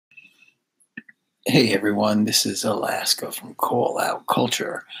Hey everyone, this is Alaska from Call Out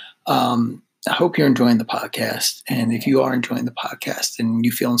Culture. I hope you're enjoying the podcast. And if you are enjoying the podcast and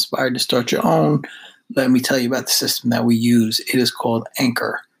you feel inspired to start your own, let me tell you about the system that we use. It is called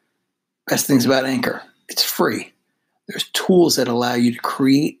Anchor. Best things about Anchor, it's free. There's tools that allow you to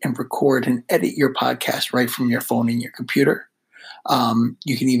create and record and edit your podcast right from your phone and your computer.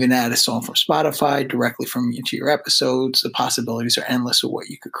 You can even add a song from Spotify directly into your episodes. The possibilities are endless of what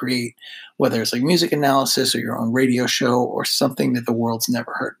you could create, whether it's like music analysis or your own radio show or something that the world's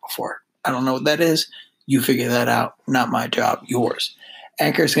never heard before. I don't know what that is. You figure that out. Not my job, yours.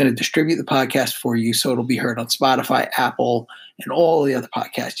 Anchor is going to distribute the podcast for you so it'll be heard on Spotify, Apple, and all the other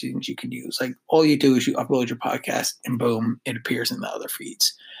podcast you can use. Like all you do is you upload your podcast and boom, it appears in the other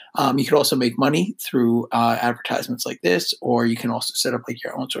feeds. You can also make money through advertisements like this, or you can also set up like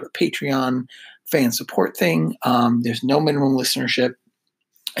your own sort of Patreon fan support thing. There's no minimum listenership.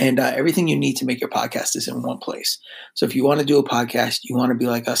 And everything you need to make your podcast is in one place. So if you want to do a podcast, you want to be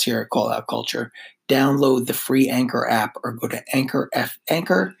like us here at Call Out Culture, download the free Anchor app or go to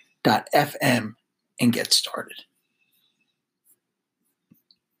anchor.fm and get started.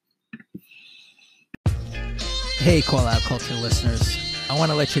 Hey, Call Out Culture listeners. I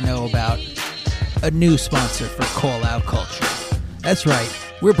want to let you know about a new sponsor for Call Out Culture. That's right.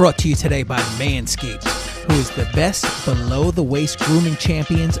 We're brought to you today by Manscaped, who is the best below-the-waist grooming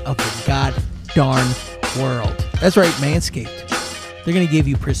champions of the god-darn world. That's right, Manscaped. They're going to give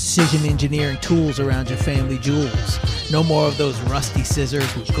you precision engineering tools around your family jewels. No more of those rusty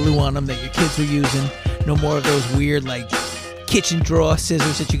scissors with glue on them that your kids were using. No more of those weird, kitchen drawer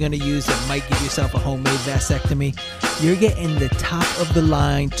scissors that you're going to use that might give yourself a homemade vasectomy. You're getting the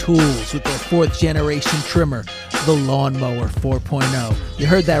top-of-the-line tools with their 4th-generation trimmer, the Lawnmower 4.0. You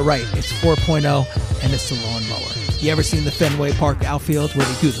heard that right. It's 4.0, and it's the Lawnmower. You ever seen the Fenway Park outfield where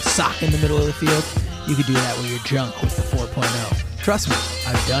they do the sock in the middle of the field? You could do that with your junk with the 4.0. Trust me,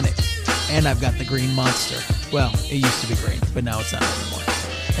 I've done it. And I've got the Green Monster. Well, it used to be green, but now it's not anymore.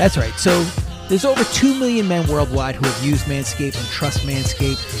 That's right. So there's over 2 million men worldwide who have used Manscaped and trust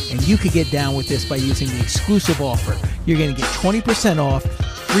Manscaped, and you could get down with this by using the exclusive offer. You're going to get 20% off,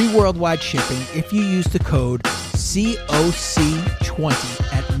 free worldwide shipping if you use the code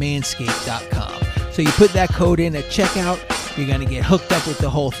COC20 at manscaped.com. So you put that code in at checkout, you're going to get hooked up with the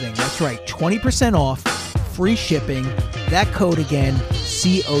whole thing. That's right, 20% off, free shipping. That code again,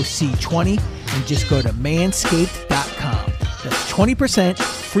 COC20, and just go to manscaped.com. That's 20%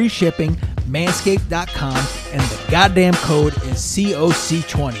 free shipping, manscaped.com, and the goddamn code is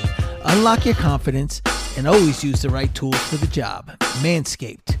COC20. Unlock your confidence and always use the right tools for the job.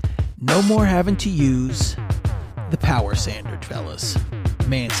 Manscaped. No more having to use the power sander, fellas.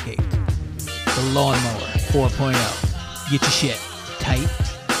 Manscaped. The Lawnmower 4.0. Get your shit tight,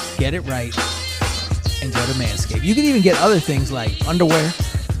 get it right, and go to Manscaped. You can even get other things like underwear.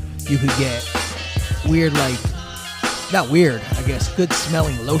 You could get weird, not weird, I guess, good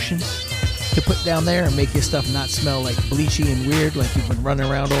smelling lotions to put down there and make your stuff not smell like bleachy and weird like you've been running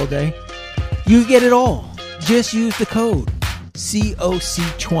around all day. You get it all. Just use the code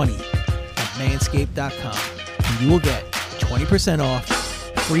COC20 at manscaped.com and you will get 20% off,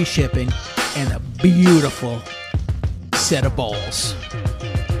 free shipping, and a beautiful set of balls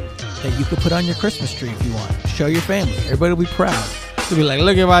that you could put on your Christmas tree if you want. Show your family. Everybody will be proud. They'll be like,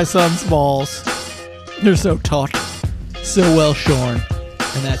 look at my son's balls. They're so taut, so well shorn.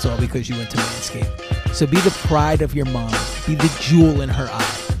 And that's all because you went to Manscaped. So be the pride of your mom. Be the jewel in her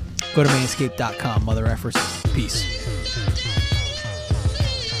eye. Go to manscaped.com, mother effers. Peace.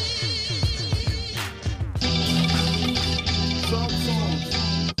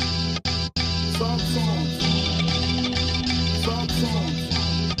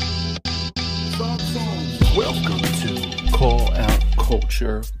 Welcome to Call Out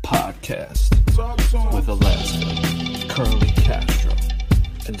Culture Podcast with Alaska, Curly Castro,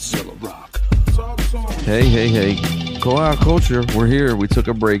 and Zilla Rock. Hey. Call Out Culture. We're here. We took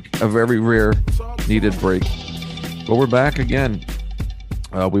a break, a very rare needed break. But we're back again.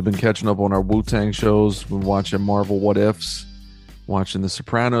 We've been catching up on our Wu-Tang shows. We've been watching Marvel What Ifs, watching the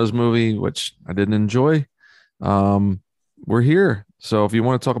Sopranos movie, which I didn't enjoy. We're here. So if you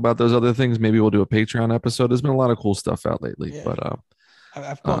want to talk about those other things, maybe we'll do a Patreon episode. There's been a lot of cool stuff out lately. Yeah. But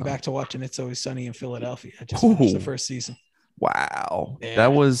I've gone back to watching It's Always Sunny in Philadelphia. I just finished the first season. Wow. Yeah.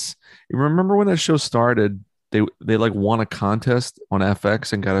 That was, you remember when that show started, they won a contest on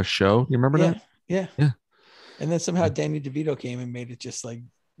FX and got a show. You remember that? Yeah. And then somehow Danny DeVito came and made it just like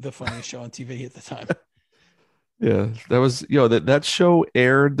the funniest show on TV at the time. Yeah. That was, that show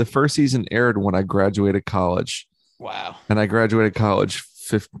aired, the first season aired when I graduated college. Wow. And I graduated college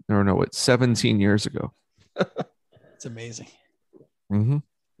 17 years ago. It's amazing. Mm-hmm.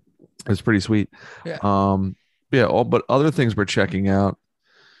 It's pretty sweet. Yeah. But other things we're checking out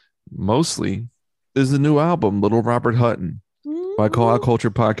mostly is the new album, Little Robert Hutton, by Call Out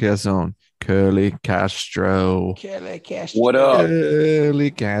Culture Podcast Zone. Curly Castro. What up?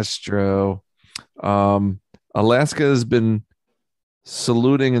 Curly Castro. Alaska has been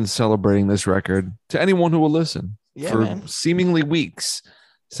saluting and celebrating this record to anyone who will listen for seemingly weeks,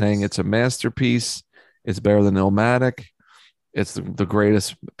 saying it's a masterpiece. It's better than Illmatic. It's the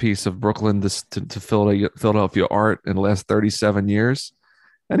greatest piece of Brooklyn to Philadelphia art in the last 37 years.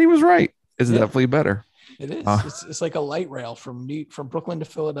 And he was right. It's definitely better. It is. It's like a light rail from Brooklyn to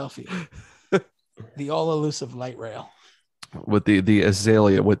Philadelphia. The all elusive light rail. With the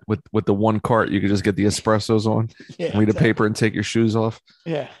azalea, with the one cart, you could just get the espressos on, read a paper, and take your shoes off.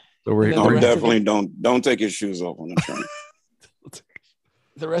 Yeah. So we're definitely don't take your shoes off on the train.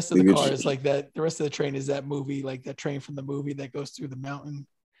 The rest of the car is like that. The rest of the train is that movie, like that train from the movie that goes through the mountain.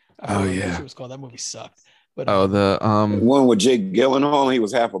 Oh yeah, it was called. That movie sucked. But the one with Jake Gyllenhaal, he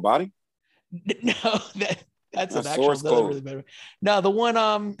was half a body. No, that's an actual. Really bad. No, the one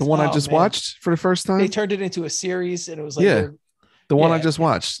I just watched for the first time. They turned it into a series, and it was like the one I just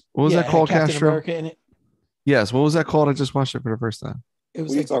watched. What was that called? Captain Castro. America in it. Yes. What was that called? I just watched it for the first time. It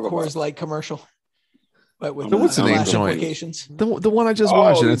was like a Coors Light commercial. But with what's the name joint? The one I just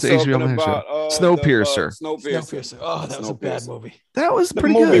watched, and it's HBO Max show. Snowpiercer. Snowpiercer. Oh, that was a bad movie. That was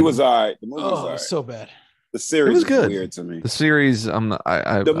pretty good. The movie was all right. It was so bad. The series was good. Weird to me. The series,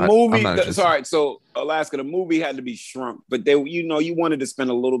 sorry. So Alaska, the movie had to be shrunk, but they, you wanted to spend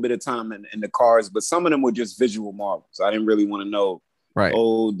a little bit of time in the cars, but some of them were just visual marvels. I didn't really want to know. Right.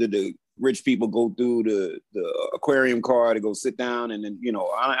 Oh, did the rich people go through the aquarium car to go sit down, and then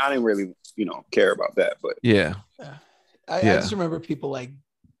I didn't really care about that. But I just remember people like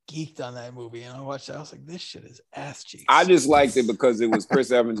geeked on that movie, and I watched it. I was like, this shit is ass cheeks. I just liked it because it was Chris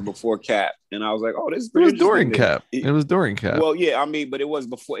Evans before Cap, and I was like, oh, this is pretty. It was during Cap. It was during Cap. Well, yeah, I mean, but it was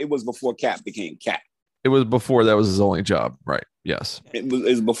before Cap became Cap. It was before that was his only job, right? Yes. It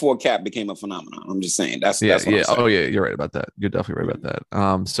was before Cap became a phenomenon. I'm just saying that's yeah. What I'm saying. Oh yeah, you're right about that. You're definitely right about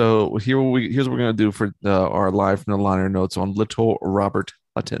that. So here's what we're gonna do for our live from the liner notes on Little Robert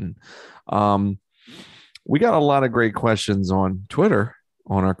Hutton. We got a lot of great questions on Twitter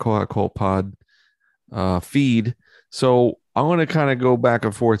on our Call Out Cult Pod feed. So I'm going to kind of go back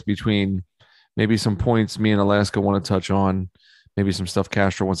and forth between maybe some points me and Alaska want to touch on, maybe some stuff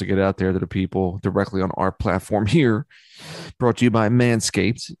Castro wants to get out there to the people directly on our platform here, brought to you by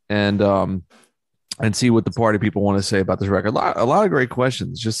Manscaped, and see what the party people want to say about this record. A lot of great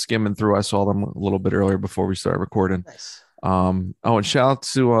questions. Just skimming through, I saw them a little bit earlier before we started recording. Nice. And shout out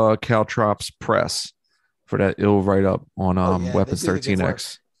to Caltrops Press for that ill write-up on Weapons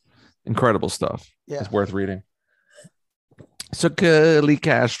 13X. Incredible stuff. Yeah. It's worth reading. So Curly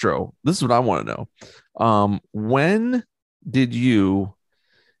Castro, this is what I want to know. When did you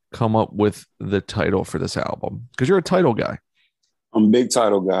come up with the title for this album? Because you're a title guy. I'm a big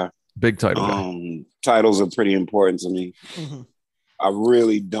title guy. Big title guy. Titles are pretty important to me. Mm-hmm. I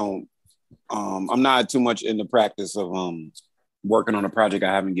really don't. I'm not too much in the practice of working on a project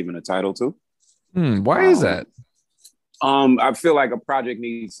I haven't given a title to. Why is that? I feel like a project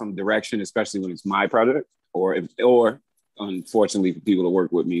needs some direction, especially when it's my project, or unfortunately for people to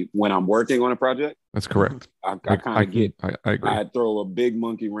work with me when I'm working on a project. That's correct. I agree. I throw a big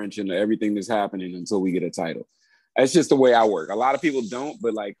monkey wrench into everything that's happening until we get a title. That's just the way I work. A lot of people don't,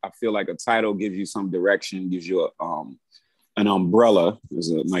 but like I feel like a title gives you some direction, gives you an umbrella. Is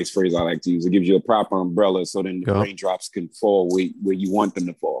a nice phrase I like to use. It gives you a proper umbrella, so then the raindrops can fall where you want them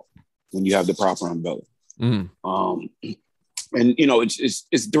to fall when you have the proper umbrella. And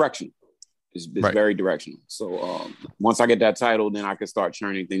it's directional. It's right. Very directional. So once I get that title, then I can start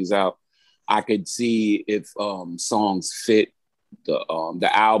churning things out. I could see if songs fit the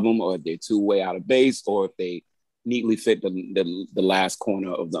album, or if they're too way out of base, or if they neatly fit the last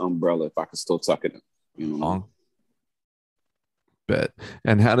corner of the umbrella. If I could still tuck it in, Bet.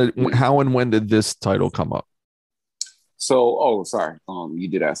 And how and when did this title come up? So, sorry. You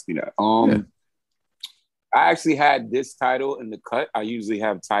did ask me that. I actually had this title in the cut. I usually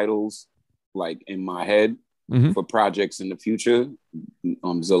have titles like in my head for projects in the future.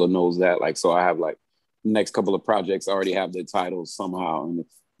 Zilla knows that. Like, so I have like the next couple of projects I already have the titles somehow. And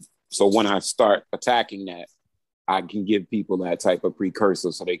so when I start attacking that, I can give people that type of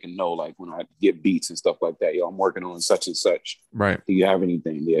precursor so they can know, like, when I get beats and stuff like that, I'm working on such and such. Right. Do you have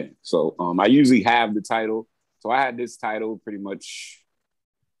anything? Yeah. So I usually have the title. So I had this title pretty much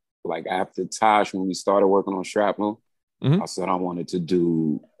like after Tosh, when we started working on Shrapnel. I said I wanted to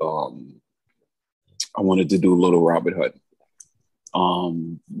do Little Robert Hutton.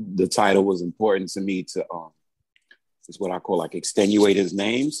 The title was important to me to is what I call like extenuate his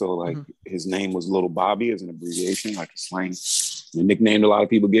name. So like his name was Little Bobby as an abbreviation, like a slang, the nickname a lot of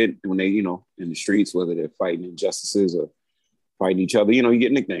people get when they, you know, in the streets, whether they're fighting injustices or fighting each other, you know, you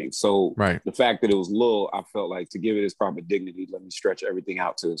get nicknames. So the fact that it was Lil, I felt like to give it its proper dignity, let me stretch everything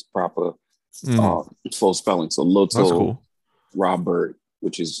out to its proper full spelling. So Little Robert,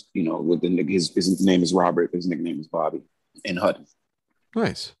 which is, you know, with his name is Robert, his nickname is Bobby, and Hutton.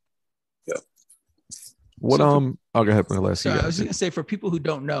 Nice. Yeah. What go ahead, Les. I was gonna say, for people who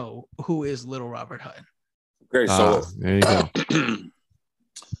don't know, who is Little Robert Hutton? Okay, so there you go.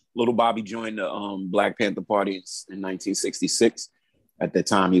 Little Bobby joined the Black Panther Party in 1966. At that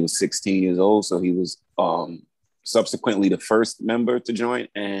time, he was 16 years old, so he was subsequently the first member to join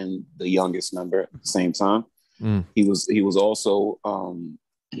and the youngest member at the same time. He was also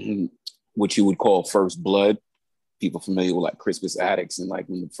what you would call first blood. People familiar with like Crispus Attucks and like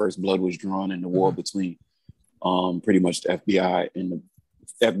when the first blood was drawn in the war between pretty much the FBI and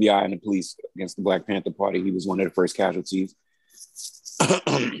the police against the Black Panther Party. He was one of the first casualties.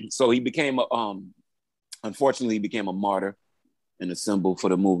 So he became unfortunately, he became a martyr and a symbol for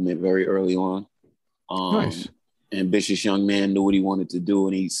the movement very early on. Nice. Ambitious young man, knew what he wanted to do,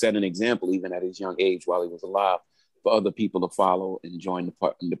 and he set an example even at his young age while he was alive for other people to follow and join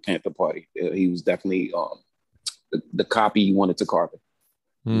the Panther Party. He was definitely the copy he wanted to carve it.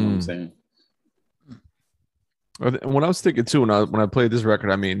 You know what I'm saying? When I was thinking too, when I played this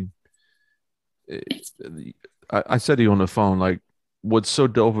record, I mean, I said to you on the phone, like, what's so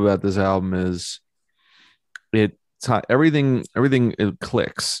dope about this album is everything it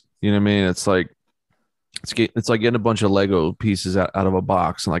clicks. You know what I mean? It's like getting a bunch of Lego pieces out of a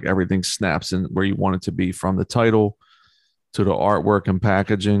box, and like everything snaps in where you want it to be, from the title to the artwork and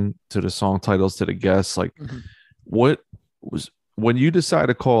packaging to the song titles to the guests. Like, what was when you decide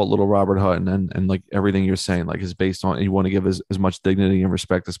to call it Little Robert Hutton, and like everything you're saying, like, is based on, you want to give as much dignity and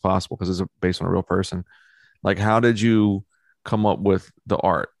respect as possible because it's based on a real person. Like, how did you come up with the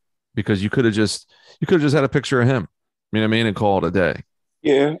art? Because you could have just had a picture of him, you know what I mean, and call it a day.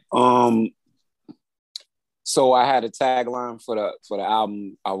 Yeah. So I had a tagline for the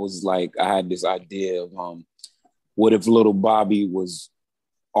album. I was like, I had this idea of what if Little Bobby was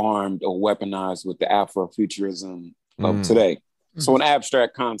armed or weaponized with the Afrofuturism of today? So an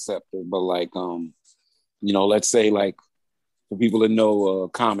abstract concept, but like, you know, let's say like for people that know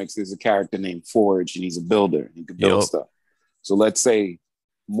comics, there's a character named Forge, and he's a builder. He can build stuff. So let's say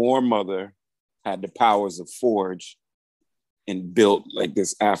Moore Mother had the powers of Forge and built like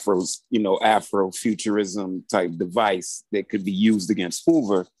this Afrofuturism type device that could be used against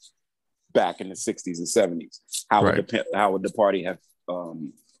Hoover back in the 60s and 70s. How would the party have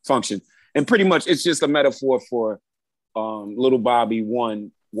functioned? And pretty much it's just a metaphor for Little Bobby.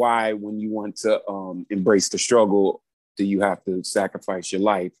 One, why when you want to embrace the struggle do you have to sacrifice your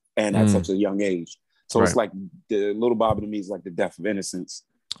life, and at such a young age? So it's like the Little Bobby to me is like the death of innocence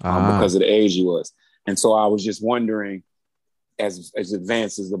because of the age he was. And so I was just wondering, as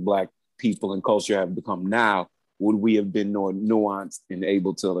advanced as the Black people and culture have become now, would we have been more nuanced and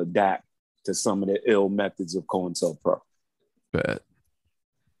able to adapt to some of the ill methods of COINTELPRO? Bet.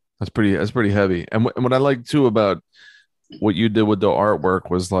 That's pretty heavy. And what I like too about what you did with the artwork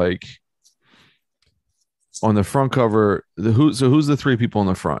was like on the front cover, who's the three people in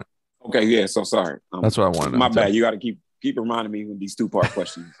the front? Okay, yeah. So sorry. That's what I wanted. My bad. You got to keep reminding me with these 2-part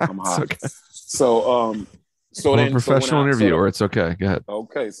questions. I'm hot. Okay. So I'm a professional interviewer. It's okay. Go ahead.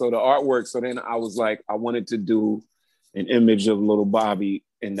 Okay. So the artwork. So then I was like, I wanted to do an image of Little Bobby,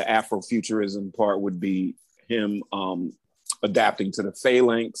 and the Afrofuturism part would be him adapting to the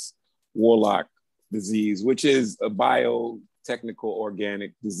phalanx warlock disease, which is a biotechnical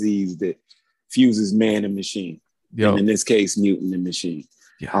organic disease that fuses man and machine. And in this case, mutant and machine.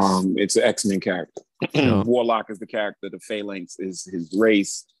 Yes. It's an X-Men character. Warlock is the character. The phalanx is his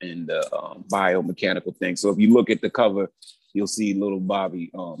race and the biomechanical thing. So if you look at the cover, you'll see Little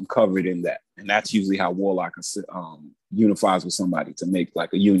Bobby covered in that. And that's usually how Warlock unifies with somebody to make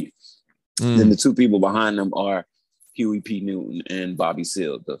like a union. Then the two people behind them are Huey P. Newton and Bobby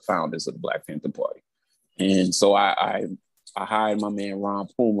Seale, the founders of the Black Panther Party. And so I hired my man Ron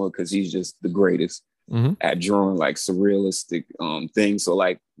Puma because he's just the greatest at drawing like surrealistic things. So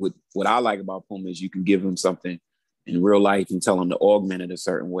like what I like about Puma is you can give him something in real life and tell him to augment it a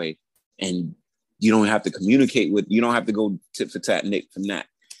certain way. And you don't have to you don't have to go tit for tat, nick from that.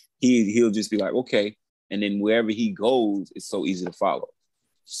 He'll just be like, okay. And then wherever he goes, it's so easy to follow.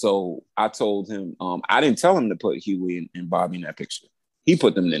 So I told him, I didn't tell him to put Huey and Bobby in that picture. He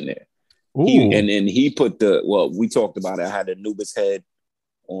put them in there. And then he put we talked about it. I had the Anubis head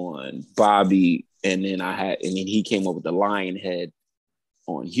on Bobby, and then he came up with the lion head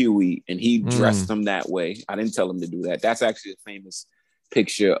on Huey, and he dressed them that way. I didn't tell him to do that. That's actually a famous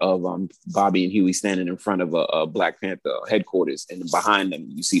picture of Bobby and Huey standing in front of a Black Panther headquarters, and behind them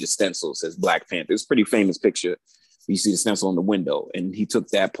you see the stencil says Black Panther. It's a pretty famous picture. You see the stencil on the window, and he took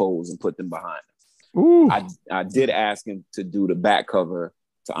that pose and put them behind him. I did ask him to do the back cover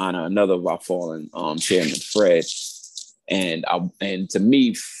to honor another of our fallen chairman, Fred. And to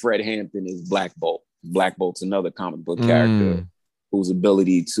me, Fred Hampton is Black Bolt. Black Bolt's another comic book character whose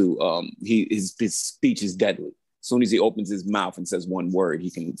ability to his speech is deadly. As soon as he opens his mouth and says one word,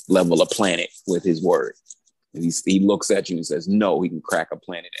 he can level a planet with his word. And he looks at you and says no, he can crack a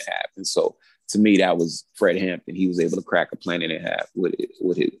planet in half. And so to me, that was Fred Hampton. He was able to crack a planet in half with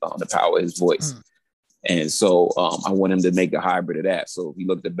his the power of his voice. And so I want him to make a hybrid of that. So if you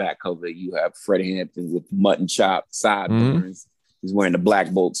look at the back cover, you have Fred Hampton with mutton chop sideburns. He's wearing the Black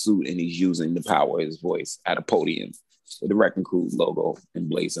Bolt suit, and he's using the power of his voice at a podium with the Wrecking Crew logo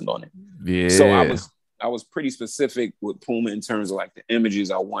emblazoned on it. Yeah. So I was pretty specific with Puma in terms of like the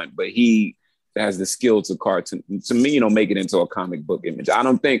images I want, but he has the skill to me, make it into a comic book image. I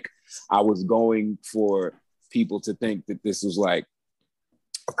don't think I was going for people to think that this was like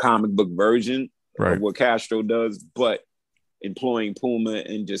a comic book version of what Castro does, but employing Puma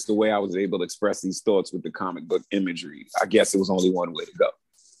and just the way I was able to express these thoughts with the comic book imagery, I guess it was only one way to go.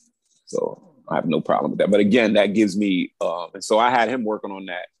 So I have no problem with that. But again, that gives me, and so I had him working on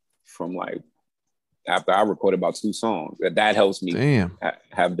that from like, after I recorded about 2 songs. That helps me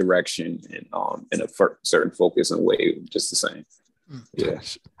have direction and a certain focus and way, just the same. Yeah.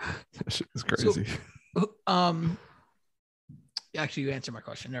 That shit is crazy. So, actually, you answered my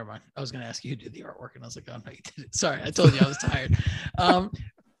question. Never mind. I was going to ask you who did the artwork, and I was like, oh, no, you did it. Sorry, I told you I was tired.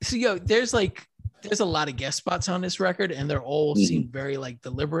 So, there's a lot of guest spots on this record, and they're all seem very like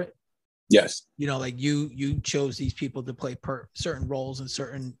deliberate. Yes. Like you chose these people to play certain roles and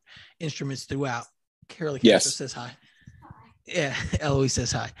certain instruments throughout. Curly Castro says hi. Yeah, Eloise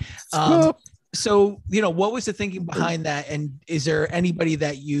says hi. So, what was the thinking behind that? And is there anybody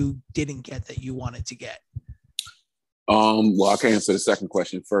that you didn't get that you wanted to get? Well, I can answer the second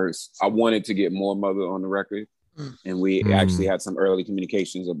question first. I wanted to get more Mother on the record, and we actually had some early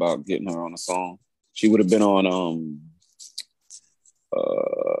communications about getting her on a song. She would have been on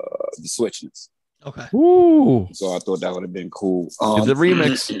the Switchness. Okay. Ooh. So I thought that would have been cool. The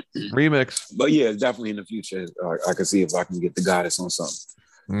remix. But yeah, definitely in the future, I can see if I can get the Goddess on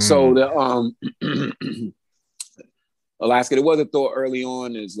something. So the Alaska, it was a thought early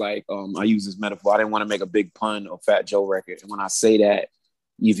on. Is like I use this metaphor. I didn't want to make a Big Pun or Fat Joe record, and when I say that,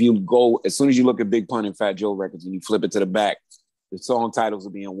 if you go as soon as you look at Big Pun and Fat Joe records, and you flip it to the back, the song titles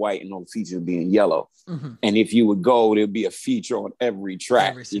will be in white and all the features will be in yellow. And if you would go, there'd be a feature on every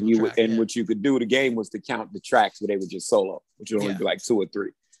track. What you could do, the game was to count the tracks where they were just solo, which would only be like 2 or 3.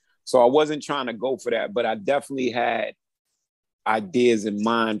 So I wasn't trying to go for that, but I definitely had ideas in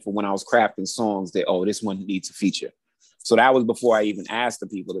mind for when I was crafting songs that, this one needs a feature. So that was before I even asked the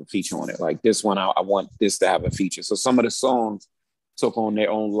people to feature on it. Like this one, I want this to have a feature. So some of the songs took on their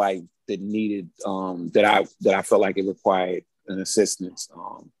own life that needed, that I felt like it required an assistance.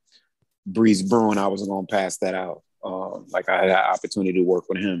 Breeze Bruin, I wasn't going to pass that out. Like I had an opportunity to work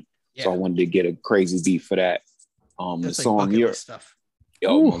with him. Yeah. So I wanted to get a crazy beat for that. The song stuff.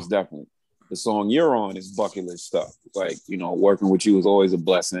 Most definitely. The song You're On is bucket list stuff. Like, working with you was always a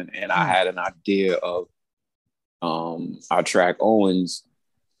blessing. And I had an idea of our track Owens,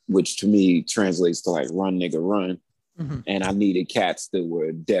 which to me translates to like run nigga run. And I needed cats that were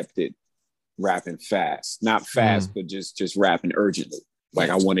adept at rapping fast, not fast, but just rapping urgently. Like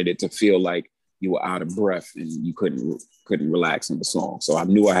I wanted it to feel like you were out of breath and you couldn't relax in the song. So I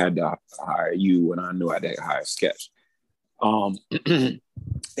knew I had to hire you, and I knew I had to hire Sketch.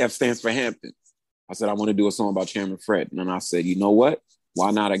 F stands for Hampton. I said I want to do a song about Chairman Fred, and then I said, you know what?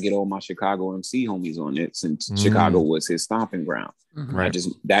 Why not? I get all my Chicago MC homies on it, since Chicago was his stomping ground. I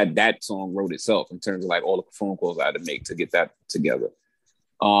just that song wrote itself in terms of like all the phone calls I had to make to get that together.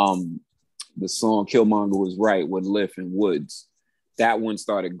 The song Killmonger Was Right with Liff and Woods, that one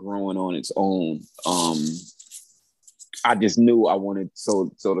started growing on its own. I just knew I wanted,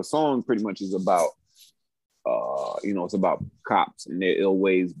 so the song pretty much is about it's about cops and their ill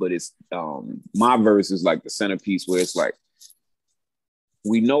ways, but it's my verse is like the centerpiece where it's like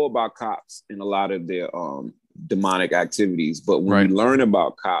we know about cops and a lot of their demonic activities. But when we learn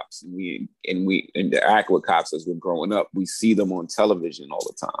about cops and we interact with cops as we're growing up, we see them on television all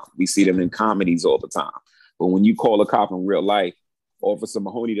the time. We see them in comedies all the time. But when you call a cop in real life, Officer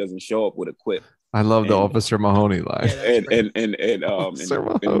Mahoney doesn't show up with a quip. I love the Officer Mahoney line.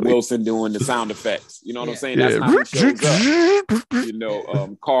 And Wilson doing the sound effects. You know what I'm saying? That's not who shows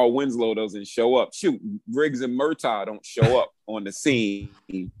up. Carl Winslow doesn't show up. Shoot, Riggs and Murtaugh don't show up on the scene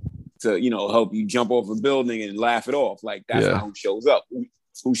to, help you jump off a building and laugh it off. Like, that's not who shows up.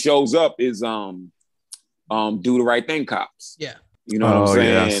 Who shows up is Do the Right Thing cops. Yeah. You know what I'm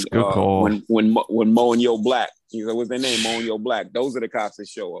saying? Yes. Good call. When Mo and Yo Black, what's their name? Mo and Yo Black. Those are the cops that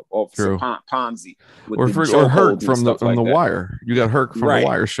show up. Officer Ponzi. Or Herc from the Wire. You got Herc from the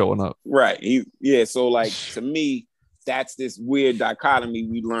Wire showing up. Right. So like, to me, that's this weird dichotomy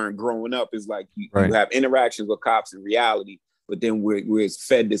we learned growing up, is like you have interactions with cops in reality, but then we're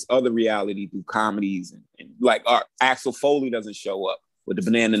fed this other reality through comedies and like Axel Foley doesn't show up with the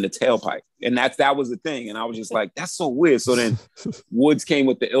banana in the tailpipe. And that was the thing. And I was just like, that's so weird. So then Woods came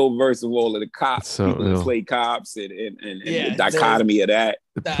with the ill verse of all of the cops, people who play cops and the dichotomy of that.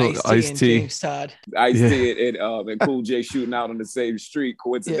 Ice-T. James Todd. Ice-T and Cool J shooting out on the same street,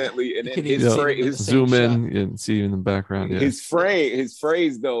 coincidentally. And then his zoom in and see you in the background. Yeah. His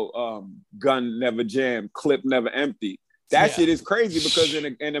phrase though, gun never jammed, clip never empty. That shit is crazy, because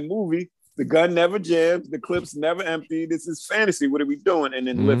in a movie, the gun never jams, the clips never empty. This is fantasy. What are we doing? And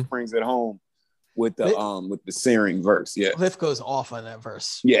then Lift brings it home with the searing verse. Yeah, Lift goes off on that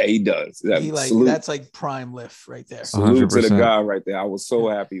verse. Yeah, he does. That's like prime Lift right there. Salute 100%. To the guy right there. I was so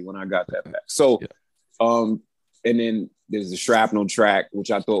happy when I got that back. So, and then there's the Shrapnel track,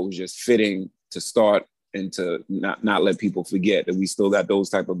 which I thought was just fitting to start and to not let people forget that we still got those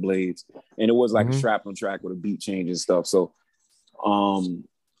type of blades. And it was like a Shrapnel track with a beat change and stuff. So,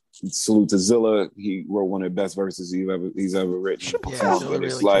 salute to Zilla. He wrote one of the best verses he's ever written. Zilla really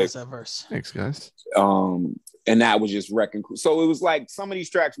kills that verse. Thanks, guys. And that was just wrecking. So it was like some of these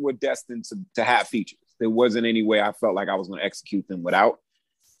tracks were destined to have features. There wasn't any way I felt like I was going to execute them without.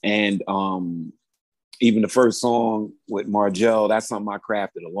 And even the first song with Margell, that's something I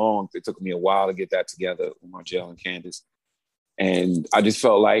crafted along. It took me a while to get that together with Margell and Candace. And I just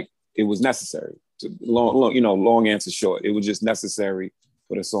felt like it was necessary. Long answer short, it was just necessary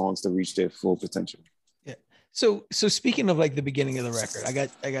for the songs to reach their full potential. Yeah. So speaking of like the beginning of the record,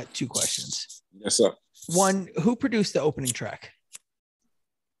 I got two questions. Yes, sir. One, who produced the opening track?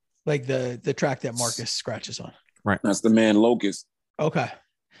 Like the track that Marcus scratches on. Right. That's the man Locust. Okay.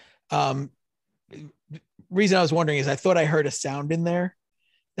 Reason I was wondering is I thought I heard a sound in there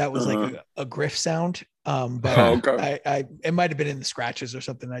that was like a griff sound. But it might have been in the scratches or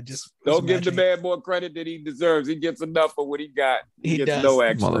something. I just don't give the bad boy credit that he deserves. He gets enough for what he got. He gets does. No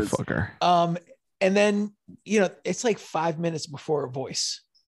extras. Motherfucker. And then it's like 5 minutes before a voice.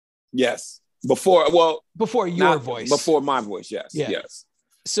 Yes. Before your voice. Before my voice, yes. Yeah. Yes.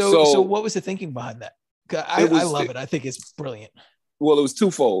 So what was the thinking behind that? I love it. I think it's brilliant. Well, it was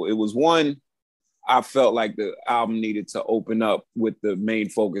twofold. It was one, I felt like the album needed to open up with the main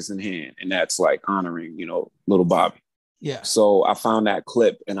focus in hand, and that's like honoring, Little Bobby. Yeah. So I found that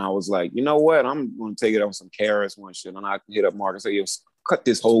clip, and I was like, you know what? I'm going to take it on some KRS-One shit, and I hit up Mark and say, yo, cut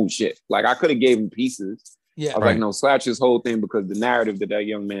this whole shit. Like, I could have gave him pieces. Yeah. I was like, no, slash this whole thing, because the narrative that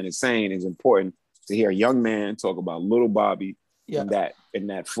young man is saying is important to hear a young man talk about Little Bobby in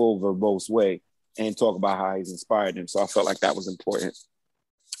that full verbose way, and talk about how he's inspired him. So I felt like that was important.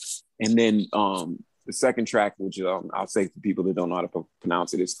 And then the second track, which I'll say to people that don't know how to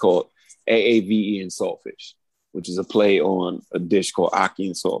pronounce it, it's called AAVE and Saltfish, which is a play on a dish called Aki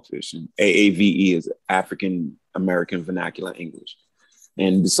and Saltfish. And AAVE is African American Vernacular English.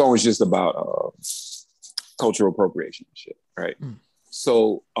 And the song is just about cultural appropriation and shit, right?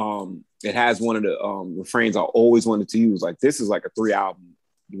 So it has one of the refrains I always wanted to use. Like, this is like a 3-album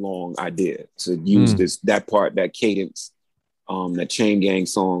long idea to use that part, that cadence, that Chain Gang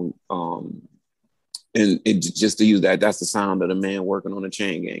song, and it just to use that's the sound of the man working on a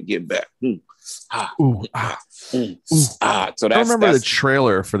chain gang. Get back. So that's, I remember the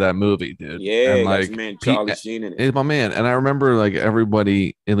trailer for that movie, dude. Yeah, and like man, Charlie Sheen in it. It's my man, and I remember like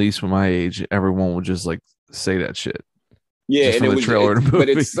everybody, at least from my age, everyone would just like say that shit. Yeah, and it was trailer but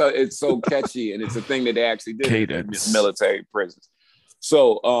it's so catchy, and it's a thing that they actually did Cadence. in military prisons.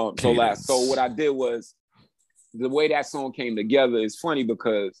 So what I did was, the way that song came together is funny,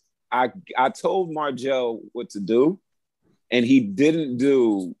 because I told Margell what to do, and he didn't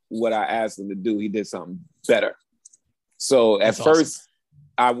do what I asked him to do. He did something better. So at first,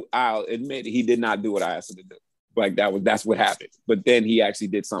 I'll admit he did not do what I asked him to do. Like that's what happened. But then he actually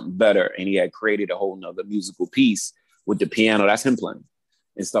did something better, and he had created a whole nother musical piece with the piano. That's him playing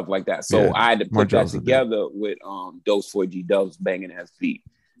and stuff like that. So I had to put that together with those 4G Dubs banging his feet.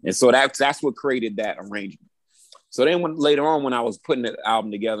 And so that's what created that arrangement. So then later on, when I was putting the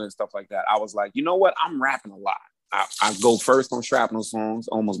album together and stuff like that, I was like, you know what? I'm rapping a lot. I go first on Shrapnel songs,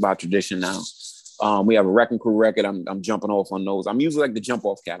 almost by tradition now. We have a Wrecking Crew record. I'm jumping off on those. I'm usually like the jump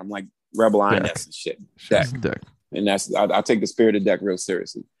off cat. I'm like Rebel INS and shit. Deck. And I take the spirit of Deck real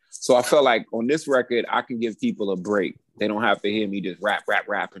seriously. So I felt like on this record, I can give people a break. They don't have to hear me just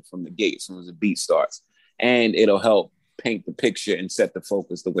rapping from the gate as soon as the beat starts. And it'll help paint the picture and set the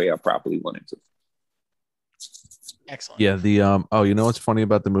focus the way I properly wanted to. Excellent. Yeah, you know what's funny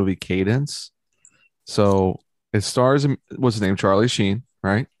about the movie Cadence? So it stars, what's his name? Charlie Sheen,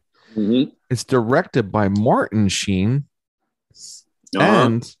 right? Mm-hmm. It's directed by Martin Sheen.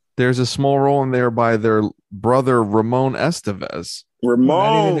 And there's a small role in there by their brother Ramon Estevez.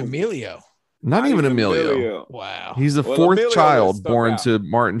 Not even Emilio. Not even Emilio. Wow. He's the fourth child born to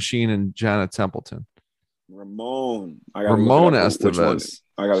Martin Sheen and Janet Templeton. Ramon Estevez.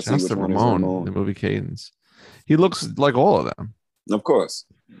 I gotta see which one is Ramon. The movie Cadence. He looks like all of them. Of course.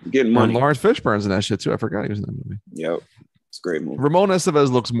 Getting money. And Lawrence Fishburne's in that shit too. I forgot he was in that movie. Yep. It's a great movie. Ramon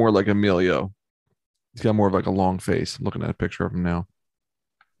Estevez looks more like Emilio. He's got more of like a long face. I'm looking at a picture of him now.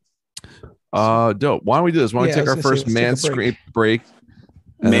 Dope. Why don't we do this? Why don't we take our first Manscaped break?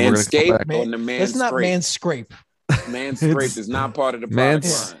 Manscaped on the Manscaped. Let's not Manscrape. Manscaped is not part of the product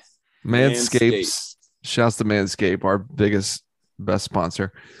line. Manscaped. Shouts to Manscaped, our best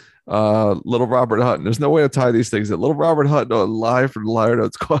sponsor. Little Robert Hutton. There's no way to tie these things in. Little Robert Hutton on Live from the Liar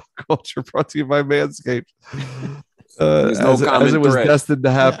Notes Culture, brought to you by Manscaped. As it was destined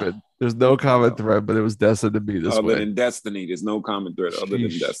to happen. Yeah. There's no common thread, but it was destined to be this way. Other than destiny, there's no common thread other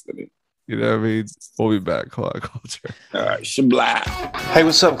than destiny. You know what I mean? We'll be back. Call Out Culture. All right, shabla. Hey,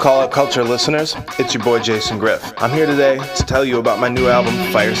 what's up, Call Out Culture listeners? It's your boy Jason Griff. I'm here today to tell you about my new album,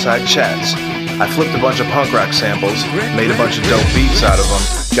 Fireside Chats. I flipped a bunch of punk rock samples, made a bunch of dope beats out of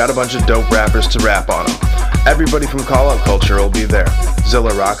them, got a bunch of dope rappers to rap on them. Everybody from Call Out Culture will be there.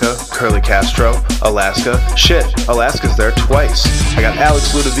 Zilla Rocca, Curly Castro, Alaska. Shit, Alaska's there twice. I got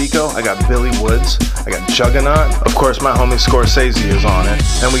Alex Ludovico, I got Billy Woods, I got Juggernaut. Of course, my homie Scorsese is on it.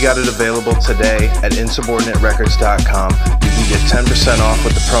 And we got it available today at insubordinaterecords.com. You can get 10% off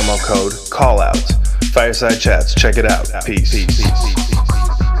with the promo code CALLOUT. Fireside Chats, check it out. Peace.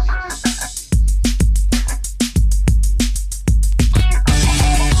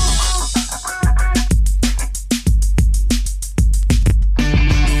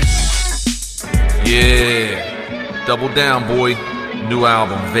 Yeah, double down, boy. New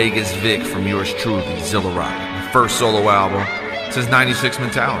album, Vegas Vic, from yours truly, Zilla Rock. My first solo album since 96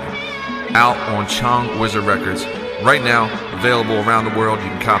 Mentality. Out on Chung Wizard Records. Right now, available around the world. You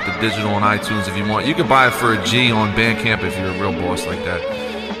can cop the digital on iTunes if you want. You can buy it for a G on Bandcamp if you're a real boss like that.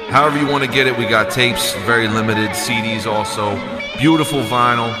 However you want to get it, we got tapes, very limited, CDs also. Beautiful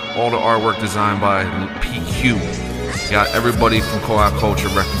vinyl, all the artwork designed by PQ. Got everybody from Call Out Culture,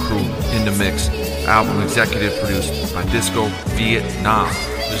 Wrecking Crew in the mix. Album executive produced by Disco Vietnam.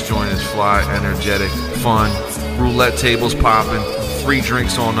 This joint is fly, energetic, fun. Roulette tables popping. Free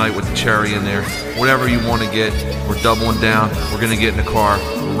drinks all night with the cherry in there. Whatever you want to get, we're doubling down. We're going to get in the car.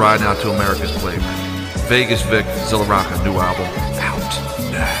 We're riding out to America's Flavor. Vegas Vic, Zilla Rocca, new album,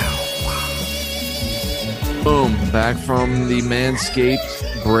 out now. Boom. Back from the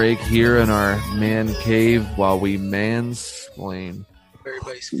Manscaped break here in our man cave while we mansplain.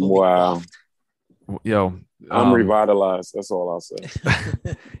 Everybody's wow. Yo, I'm revitalized. That's all I'll say.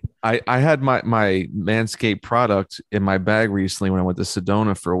 I had my Manscaped product in my bag recently when I went to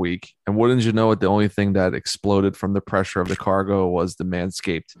Sedona for a week. And wouldn't you know it, the only thing that exploded from the pressure of the cargo was the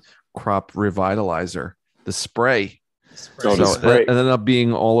Manscaped Crop Revitalizer, the spray. So it ended up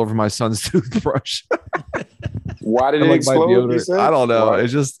being all over my son's toothbrush. Why did it explode? I don't know. Why? It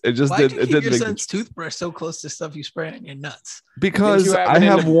just Why did. You it did your son's toothbrush so close to stuff you spray on your nuts? Because I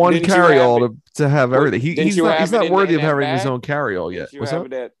have one carry-all to have everything. He's not worthy of having his own carry-all yet.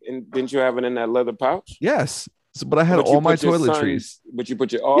 Didn't you have it in that leather pouch? Yes. But I had all my toiletries. But you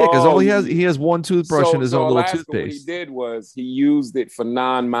put your because he has one toothbrush and his own little toothpaste. What he did was he used it for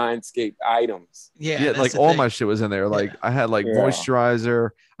non-Manscaped items. Yeah, like all my shit was in there. Like I had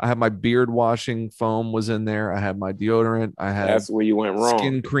moisturizer. I had my beard washing foam was in there. I had my deodorant. I had that's where you went wrong.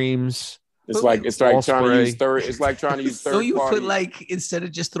 Skin creams. It's like trying to use third. It's like trying to use third. So you party. put instead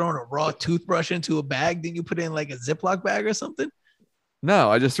of just throwing a raw toothbrush into a bag, then you put it in like a Ziploc bag or something.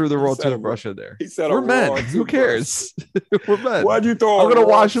 No, I just threw the raw toothbrush in there. He said we're men. Who cares? We're men. Why'd you throw? I'm gonna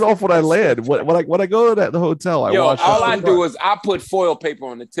wash it off when I land. When I go to the hotel, I wash. All I do is I put foil paper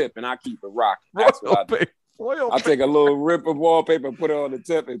on the tip and I keep it rocking. That's what I do. I take a little rip of wallpaper and put it on the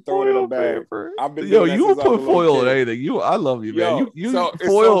tip and throw it in a bag. I've been you put foil in anything. I love you, man.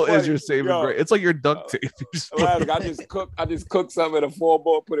 Foil is your saving grace. It's like your duct tape. I just cook something in a foil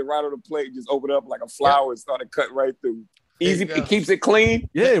bowl, put it right on the plate, just open it up like a flower and start to cut right through. Easy, it keeps it clean.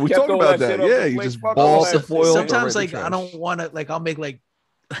 Yeah, we talked about that. Yeah, you just ball the foil. Sometimes like I don't want to I'll make like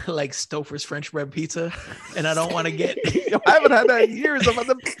Stouffer's French bread pizza, and I don't want to get. I haven't had that in years. I'm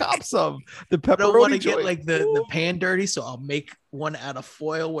about to cop some. The pepperoni. I don't want to get like the pan dirty, so I'll make one out of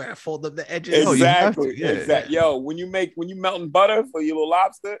foil where I fold up the edges. Exactly. Yo, when you melting butter for your little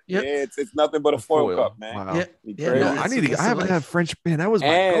lobster, it's nothing but a foil cup, man. Wow. I haven't had French pan. That was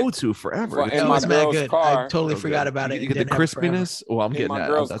my go-to forever. In my girl's car, I totally forgot about it. You get the crispiness. Oh, I'm getting my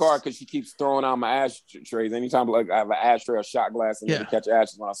girl's car because she keeps throwing out my ashtrays. Anytime like I have an ashtray or shot glass and then catch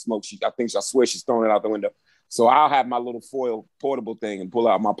ashes when I smoke, I swear she's throwing it out the window. So I'll have my little foil portable thing and pull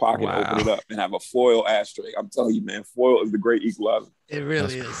out my pocket and open it up and have a foil ashtray. I'm telling you, man, foil is the great equalizer. It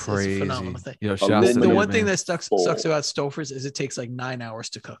really is. Crazy. It's a phenomenal thing. Yo, the one thing that sucks about Stouffer's is it takes like 9 hours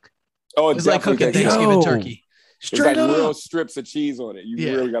to cook. Oh, it's like cooking Thanksgiving turkey. Straight up. Real strips of cheese on it. You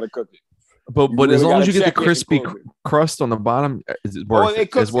really got to cook it. But as long as you get the crispy crust on the bottom, it's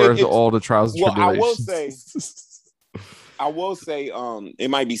worth all the trials and tribulations. I will say, it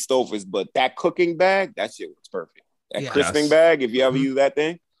might be Stouffer's, but that cooking bag, that shit works perfect. That crisping bag, if you ever use that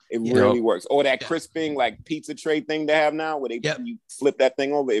thing, it really works. Or that crisping like pizza tray thing they have now, where you flip that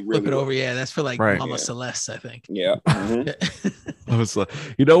thing over, it really flip it works. over. Yeah, that's for like Mama Celeste, I think. Yeah.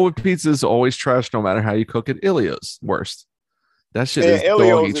 You know what pizza is always trash, no matter how you cook it? Ilio's worst. That shit is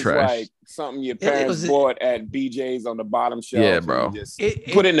doggy trash. Like something your parents bought at BJ's on the bottom shelf. Yeah, bro. Just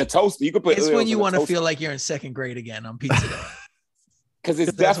put it in the toaster. You could put. It's when you want to feel like you're in second grade again on pizza. Because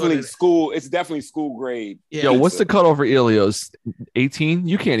it's definitely school. It's definitely school grade. Yeah. Yo, what's the cutoff for Ilios? 18?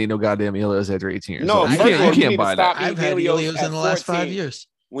 You can't eat no goddamn Ilios after 18 years. No, you can't buy that. I've had Ilios in the last 5 years.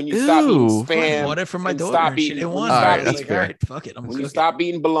 When you stop eating Spam, I bought it for my daughter. She didn't want it. All right, that's fair. All right, fuck it. When you stop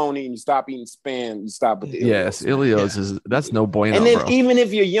eating bologna and you stop eating Spam, you stop with the Ilios. Yes, Ilios that's no bueno. And then even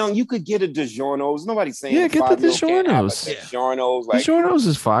if you're young, you could get a DiGiorno's. Nobody's saying get the DiGiorno's. DiGiorno's, like DiGiorno's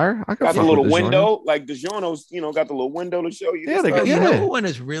is fire. I got the little window, like DiGiorno's. Got the little window to show you. Yeah, they got. You know one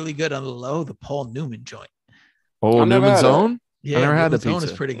is really good on the low? The Paul Newman joint. Oh, Newman's Own. Yeah, I never had the pizza.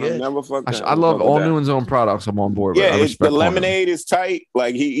 Is pretty good. I love all Newman's Own products. I'm on board. Yeah, the lemonade is tight.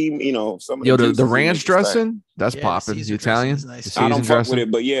 Like some of the ranch dressing that's popping. The Italian, nice. I don't fuck with it,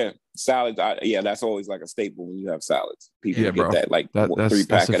 but salad. That's always like a staple when you have salads. People get that like that's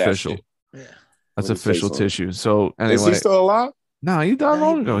 3-pack of that official. shit. Yeah, that's official tissue. So anyway, is he still alive? No, he died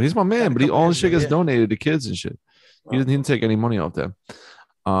long ago. He's my man, but all the shit gets donated to kids and shit. He didn't take any money off them.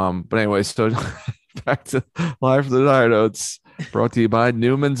 But anyway, so back to Live from the Dire Notes. Brought to you by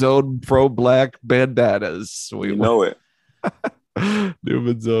Newman's Own Pro Black Bandanas. We know it.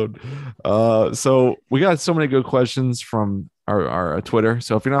 Newman's Own. So we got so many good questions from our Twitter.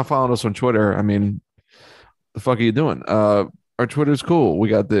 So if you're not following us on Twitter, I mean, the fuck are you doing? Our Twitter's cool. We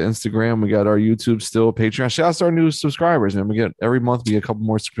got the Instagram. We got our YouTube still. Patreon. Shouts to our new subscribers, man. Every month we get a couple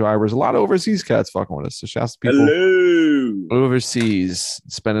more subscribers. A lot of overseas cats fucking with us. So shouts to people overseas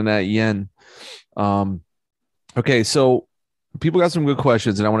spending that yen. Okay, so people got some good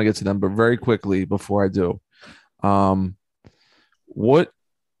questions, and I want to get to them, but very quickly before I do,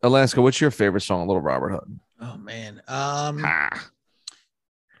 Alaska? What's your favorite song, Little Robert Hutton? Oh man,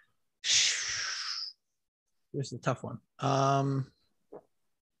 here's the tough one. I'm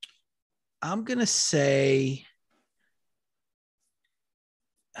gonna say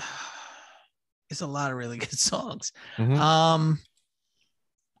it's a lot of really good songs. Mm-hmm.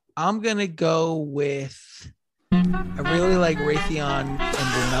 I'm gonna go with. I really like Raytheon and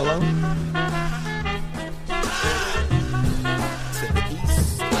Romello.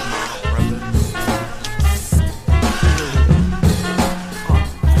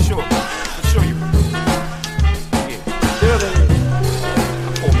 For sure you. I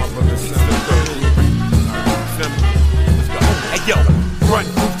pull my brother's Hey yo, run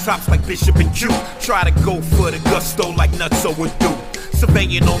rooftops like Bishop and Q. Try to go for the gusto like Nutso would do.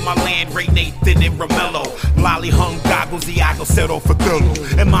 Surveying on my land, Ray Nathan and Romello. Lolly hung goggles, Iago settle for Thurlow.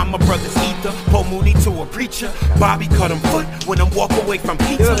 And Mama brothers Ether, Paul Mooney to a preacher. Bobby cut him foot when I'm walk away from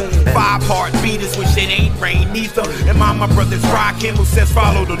pizza. 5 hard beaters, which it ain't rain neither. And Mama brothers rock him who says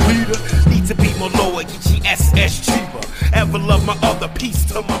follow the leader. Need to be more lower, EGSS cheaper. Ever love my other piece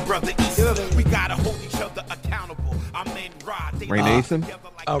to my brother Easter. We gotta hold each other accountable. I'm in Rod. Ray Nathan.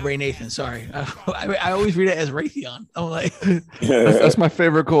 Oh, Ray Nathan. Sorry, I always read it as Raytheon. I'm like, that's my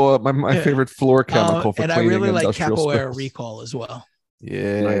favorite my favorite floor chemical for and cleaning I really like industrial Capoeira spills. Recall as well.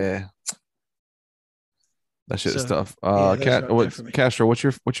 Yeah, that shit is tough. Castro, what's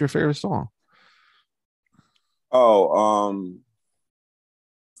your favorite song? Oh,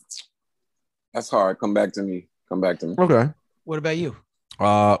 that's hard. Come back to me. Okay. What about you?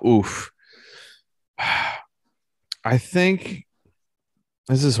 Oof. I think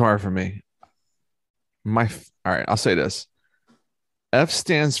this is hard for me. All right, I'll say this. F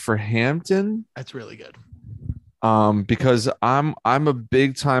stands for Hampton. That's really good. Because I'm a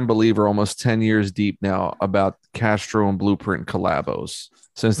big time believer, almost 10 years deep now, about Castro and Blueprint collabos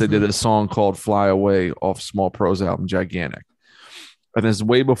since they did a song called Fly Away off Small Pro's album Gigantic. And it's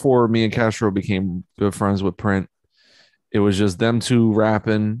way before me and Castro became good friends with Print. It was just them two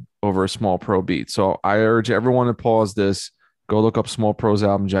rapping over a Small Pro beat. So I urge everyone to pause this, go look up Small Pro's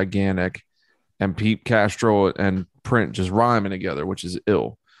album Gigantic, and peep Castro and Print just rhyming together, which is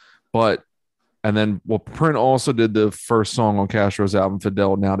ill. And then Print also did the first song on Castro's album,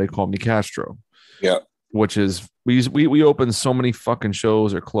 Fidel, Now They Call Me Castro. Yeah. Which is, we opened so many fucking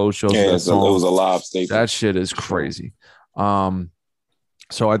shows or closed shows. Yeah, it was a live staple. That shit is crazy.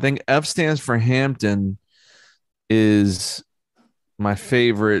 So I think F stands for Hampton is my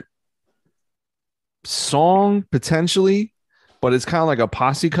favorite song potentially, but it's kind of like a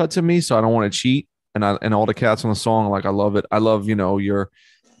posse cut to me, so I don't want to cheat. And all the cats on the song, like, I love it. I love, your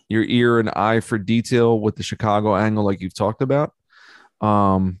ear and eye for detail with the Chicago angle, like you've talked about.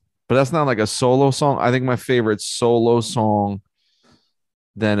 But that's not like a solo song. I think my favorite solo song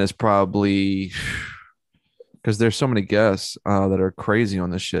then is probably, because there's so many guests that are crazy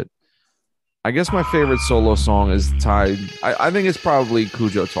on this shit. I guess my favorite solo song is tied. I think it's probably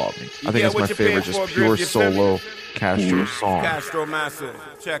Cujo Taught Me. I think it's my favorite, just pure solo Castro song. Castro Master,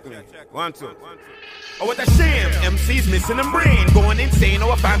 check me. 1, 2. Oh, what a shame. MC's missing a brain, going insane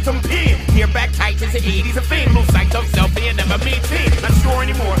or a phantom pain. Here back tight since the 80s of fame. Lose sight of self and never maintain. Not sure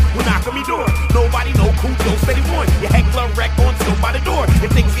anymore, who knock on me door. Nobody know Cujo said he won. Your heckler wreck on still by the door. If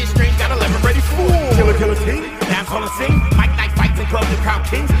things get strange, got a lever ready for. Killer King, dance hall and sing. Mike Night fights and clubs and crowd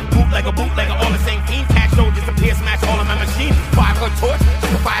kings. Bootlegger, all the same team. Cash show disappear, smash all of my machine. 5-hour torch,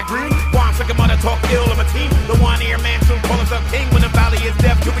 fire green. Bombs like a mother talk ill of my team. The one ear man soon call us up king. When the valley is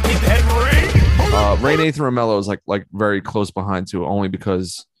deaf, you can keep the head ring. Ray Nathan Romello is like very close behind too, only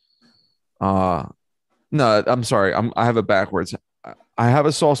because no, I'm sorry, I have it backwards. I have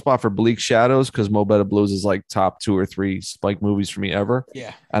a soft spot for Bleak Shadows because Mo Better Blues is like top 2 or 3 Spike movies for me ever.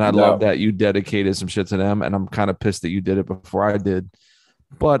 Yeah. And I love that you dedicated some shit to them, and I'm kind of pissed that you did it before I did.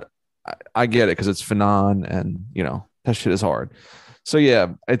 But I get it because it's Fanon, and that shit is hard. So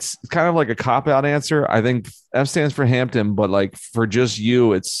yeah, it's kind of like a cop-out answer. I think F stands for Hampton, but like for just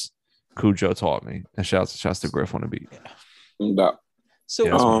you, it's Cujo Taught Me. And shouts to Griff on the beat. Yeah. So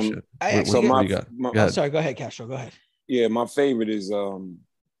sorry, go ahead, Castro. Go ahead. Yeah, my favorite is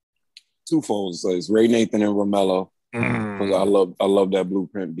twofold. So it's Ray Nathan and Romello. Because I love that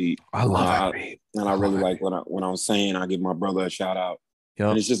Blueprint beat. I love that beat. And I really like when I was saying I give my brother a shout out. Yep.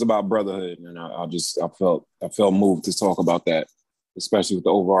 And it's just about brotherhood. And I felt moved to talk about that, especially with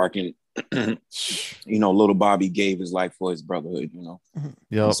the overarching little Bobby gave his life for his brotherhood,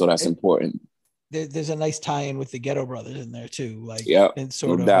 Yeah. So that's important. There's a nice tie-in with the Ghetto Brothers in there too. Like, and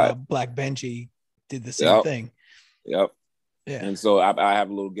sort of Black Benji did the same thing. Yep. Yeah. And so I have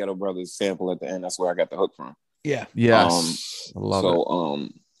a little Ghetto Brothers sample at the end. That's where I got the hook from. Yeah. Yes. I love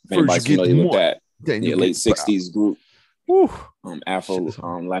it. If anybody's familiar with that, late 60s group. Afro,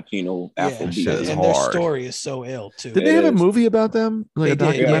 Latino, Afro beat. And their story is so ill too. Did they have a movie about them? Like a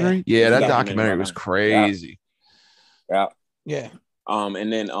documentary? Yeah, that documentary was crazy. Yeah. Yeah.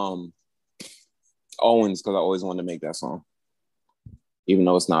 And then Owens, because I always wanted to make that song. Even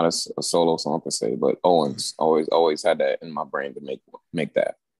though it's not a solo song per se, but Owens always had that in my brain to make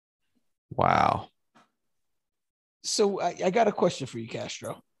that. Wow. So I got a question for you,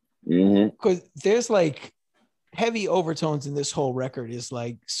 Castro. Because there's like heavy overtones in this whole record is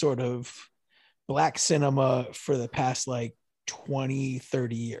like sort of black cinema for the past like 20,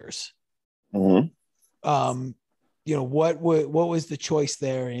 30 years. What was the choice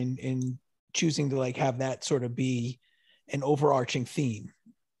there in choosing to like have that sort of be an overarching theme,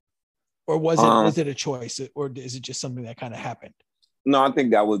 or was it a choice, or is it just something that kind of happened? No, I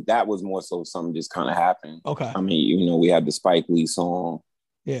think that was more so something just kind of happened. Okay. I mean, we had the Spike Lee song.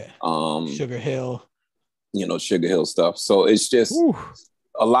 Yeah. Sugar Hill. Sugar Hill stuff. So it's just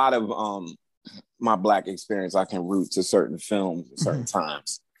a lot of my black experience. I can root to certain films at certain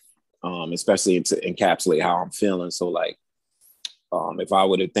times, especially to encapsulate how I'm feeling. So like if I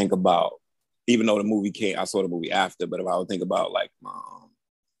were to think about, even though the movie I saw the movie after, but if I would think about like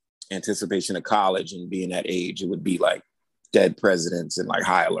anticipation of college and being that age, it would be like Dead Presidents and like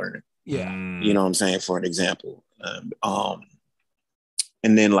Higher Learning. Yeah. You know what I'm saying? For an example.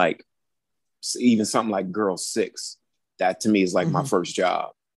 And then like even something like Girl 6, that to me is like my first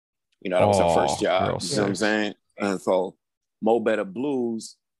job. You know, that was her first job. You know what I'm saying? And so Mo Better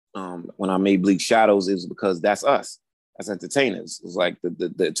Blues, when I made Bleak Shadows, it was because that's us as entertainers. It's like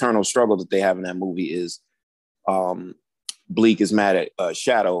the eternal struggle that they have in that movie is Bleak is mad at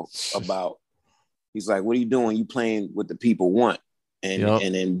Shadow about, he's like, what are you doing? You playing what the people want. And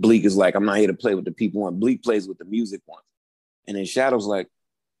then Bleak is like, I'm not here to play what the people want. Bleak plays what the music wants. And then Shadow's like,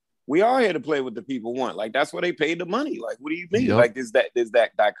 we are here to play what the people want. Like, that's where they paid the money. Like, what do you mean? Like, there's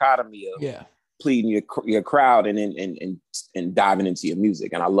that dichotomy of pleading your crowd and diving into your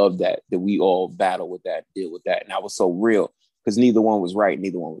music. And I love that we all battle with that, deal with that. And that was so real because neither one was right,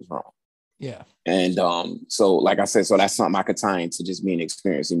 neither one was wrong. Yeah. And so like I said, so that's something I could tie into just being an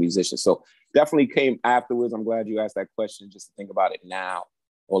experienced musician. So definitely came afterwards. I'm glad you asked that question just to think about it now.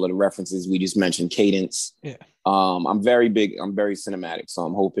 All of the references we just mentioned, cadence. Yeah. I'm very cinematic. So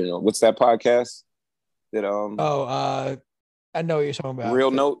I'm hoping, what's that podcast? That I know what you're talking about. Real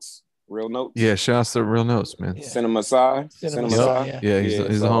Notes. Yeah, shouts to Real Notes, man. Yeah. Cinema Sci. Yeah,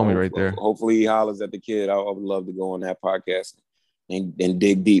 he's a homie right there. Hopefully he hollers at the kid. I would love to go on that podcast and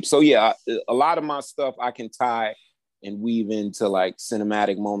dig deep. So yeah, a lot of my stuff I can tie and weave into like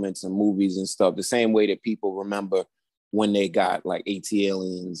cinematic moments and movies and stuff, the same way that people remember when they got like AT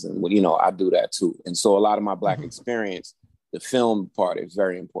Aliens, and you know, I do that too. And so a lot of my Black experience, the film part is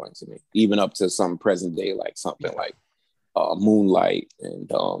very important to me, even up to some present day, like something like Moonlight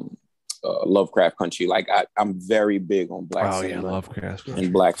and Lovecraft Country. Like I'm very big on Black cinema Lovecraft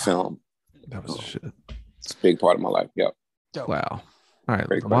and Black film. That was shit. It's a big part of my life. Yep. Wow. All right.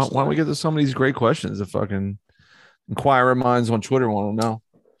 Why don't we get to some of these great questions? The fucking inquirer minds on Twitter want to know.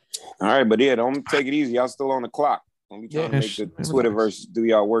 All right, but yeah, don't take it easy. Y'all still on the clock. Don't be trying to make the Twitterverse do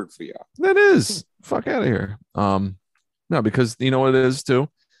y'all work for y'all. That is. Fuck out of here. No, because you know what it is too?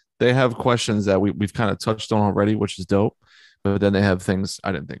 They have questions that we've kind of touched on already, which is dope. But then they have things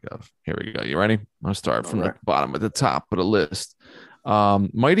I didn't think of. Here we go. You ready? I'll start from the bottom at the top of the list.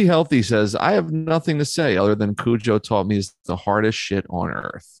 Mighty Healthy says, I have nothing to say other than Cujo taught me is the hardest shit on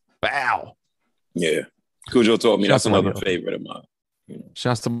earth. Bow. Yeah. Cujo taught me. That's another favorite of mine. You know.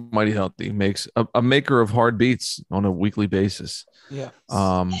 Shouts to Mighty Healthy. Makes a maker of hard beats on a weekly basis. Yeah.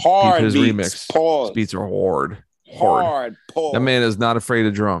 Hard beats. Remix. Pause. His beats are hard. Pause. That man is not afraid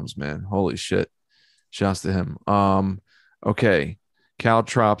of drums, man. Holy shit. Shouts to him. Okay.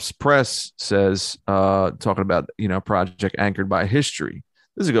 Caltrops Press says, talking about, project anchored by history.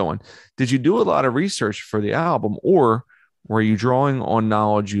 This is a good one. Did you do a lot of research for the album, or were you drawing on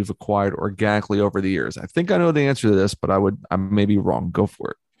knowledge you've acquired organically over the years? I think I know the answer to this, but I may be wrong. Go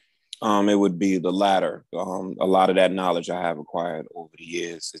for it. It would be the latter. A lot of that knowledge I have acquired over the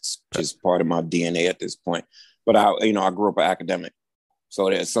years. It's just part of my DNA at this point. But I grew up an academic. So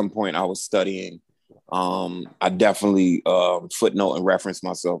at some point I was studying. I definitely footnote and reference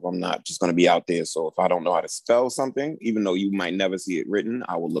myself. I'm not just going to be out there. So if I don't know how to spell something, even though you might never see it written,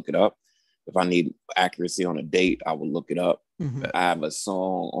 I will look it up. If I need accuracy on a date, I will look it up. Mm-hmm. I have a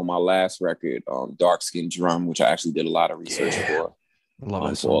song on my last record, Dark Skin Drum, which I actually did a lot of research for. Love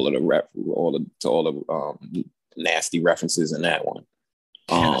that song. All the nasty references in that one.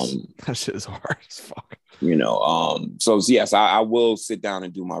 That shit is hard as fuck. So yes, I will sit down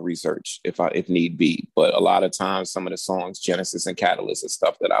and do my research if need be. But a lot of times, some of the songs, Genesis and Catalyst, is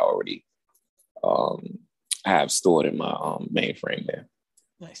stuff that I already have stored in my mainframe there.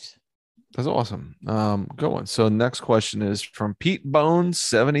 Nice. That's awesome. Good one. So next question is from Pete Bones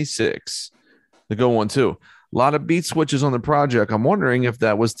 76. The good one too. A lot of beat switches on the project. I'm wondering if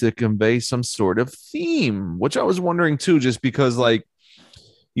that was to convey some sort of theme, which I was wondering too, just because like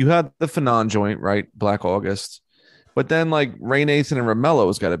you had the Fanon joint, right? Black August, but then like Ray Nathan and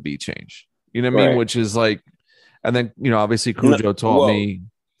Romello's got a beat change. You know what I mean? Which is like, and then obviously Cujo taught me.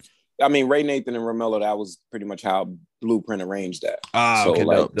 I mean, Ray Nathan and Romello, that was pretty much how Blueprint arranged that.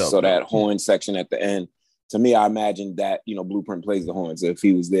 So that horn section at the end, to me, I imagined that, Blueprint plays the horns. If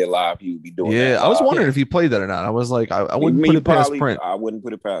he was there live, he would be doing that. Yeah, I was wondering if he played that or not. I was like, I wouldn't put it past Print. I wouldn't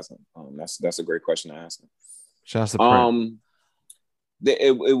put it past him. That's a great question to ask him. Shouts to Print.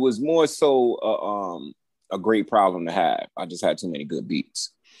 It was more so a great problem to have. I just had too many good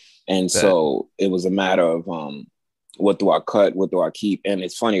beats. And so it was a matter of what do I cut? What do I keep? And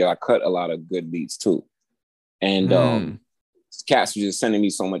it's funny, I cut a lot of good beats too. And cats were just sending me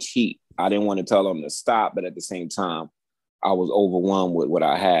so much heat. I didn't want to tell them to stop, but at the same time, I was overwhelmed with what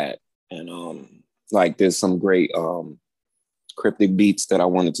I had. And like there's some great cryptic beats that I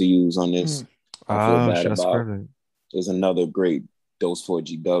wanted to use on this. I feel bad about. There's another great Dose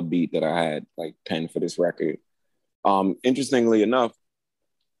 4G dub beat that I had like penned for this record. Interestingly enough,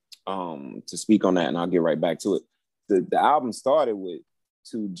 to speak on that, and I'll get right back to it. The album started with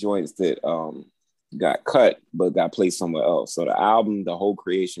 2 joints that got cut but got placed somewhere else. So the album, the whole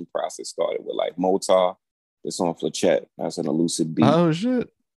creation process started with like Motar, the song Flechette, that's an elusive beat. Oh shit.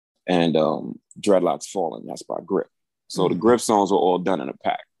 And Dreadlocks Falling, that's by Grip. So the Grip songs were all done in a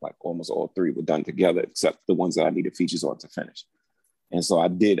pack, like almost all 3 were done together, except the ones that I needed features on to finish. And so I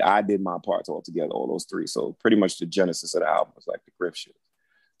did my parts all together, all those 3. So pretty much the genesis of the album was like the Grip shit.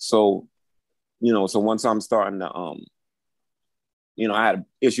 So, so once I'm starting to, I had an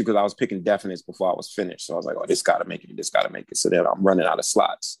issue because I was picking definites before I was finished. So I was like, oh, this got to make it, this got to make it. So then I'm running out of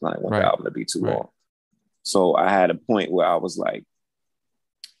slots. I didn't want the album to be too long. So I had a point where I was like,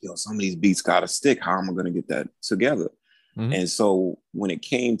 some of these beats got to stick. How am I going to get that together? And so when it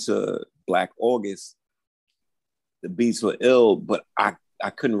came to Black August, the beats were ill, but I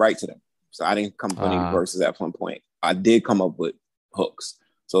couldn't write to them. So I didn't come up with any verses at one point. I did come up with hooks.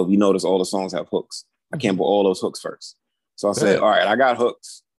 So if you notice, all the songs have hooks. I came with all those hooks first. So I said, all right, I got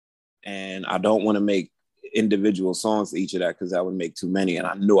hooks, and I don't want to make individual songs to each of that because that would make too many, and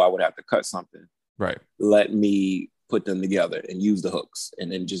I knew I would have to cut something. Right. Let me put them together and use the hooks,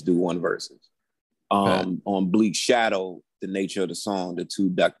 and then just do one verses. On Bleak Shadow, the nature of the song,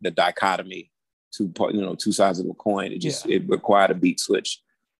 the dichotomy, two sides of a coin. It required a beat switch,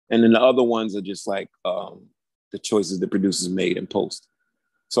 and then the other ones are just like the choices the producers made in post.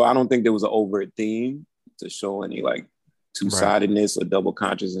 So I don't think there was an overt theme to show any like two-sidedness or double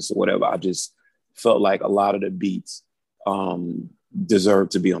consciousness or whatever. I just felt like a lot of the beats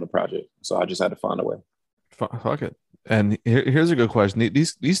deserved to be on the project, so I just had to find a way. Fuck it. And here's a good question.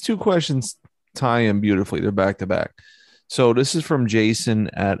 These 2 questions tie in beautifully. They're back to back. So this is from Jason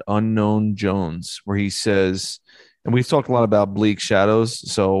at Unknown Jones, where he says, and we've talked a lot about Bleak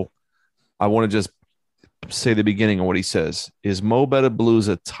Shadows, so I want to just say the beginning of what he says. Is Mo Better Blues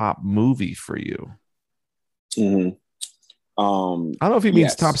a top movie for you? I don't know if he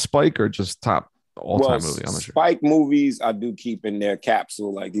means top Spike or just top all-time movie. I'm not sure. Spike movies, I do keep in their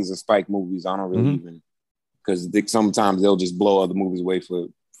capsule. Like, these are Spike movies. I don't really even, because sometimes they'll just blow other movies away for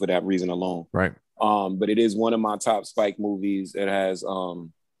that reason alone. Right. But it is one of my top Spike movies. It has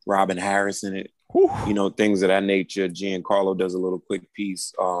Robin Harris in it. Whew. Things of that nature. Giancarlo does a little quick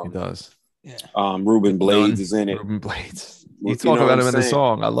piece. He does. Yeah. Ruben Blades is in it. Ruben Blades. You talk about him in the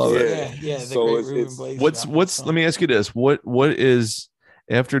song. I love it. Yeah. So it's what's let me ask you this. What is,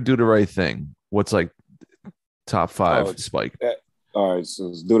 after Do the Right Thing, what's like top 5 Spike? All right,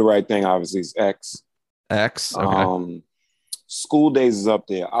 so Do the Right Thing obviously is X. Okay. School Days is up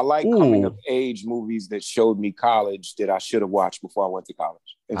there. I like coming of age movies that showed me college that I should have watched before I went to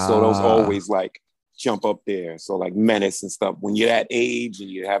college. And so those always like jump up there. So like Menace and stuff. When you're that age and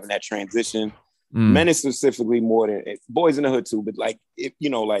you're having that transition, Menace specifically more than Boys in the Hood too, but like,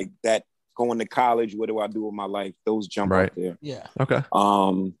 like that going to college, what do I do with my life? Those jump up there. Yeah. Okay.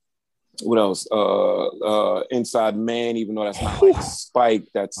 What else? Inside Man, even though that's not like Spike,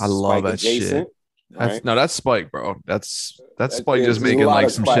 that's I love Spike that adjacent. Shit. That's Spike, bro. That's Spike just making like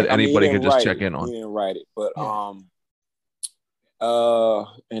some shit anybody could just check in on. He didn't write it, but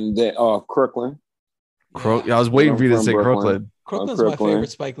and then Crooklyn. I was waiting for you to say Crooklyn. Crooklyn's my favorite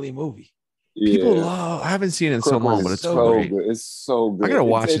Spike Lee movie. People love. I haven't seen it in so long, but it's so great. Good. It's so good. I gotta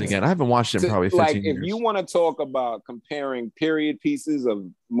watch it again. I haven't watched it in probably 15 years. If you want to talk about comparing period pieces of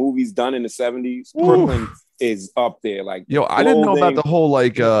movies done in the 70s, Crooklyn is up there. Like, I didn't know about the whole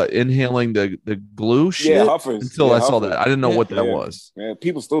like inhaling the glue shit until I saw that. I didn't know what that was. Yeah,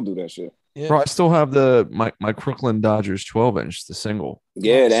 people still do that shit. Yeah. Bro, I still have my Crooklyn Dodgers 12-inch, the single.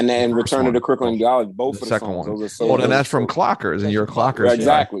 Yeah, and Return of the Crooklyn Dodgers, both the of the second songs. one. Those are so well, and that's from Clockers, and you're a Clockers.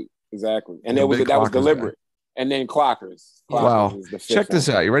 Exactly. And that was deliberate. And then Clockers. Wow. Check this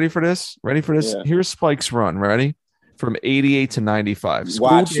out. You ready for this? Yeah. Here's Spike's run. Ready? From 88 to 95.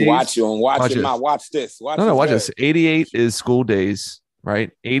 Watch this. Watch this. 88 is School Days,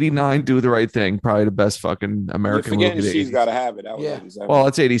 right? 89, Do the Right Thing. Probably the best fucking American movie. She's Gotta Have It. Well,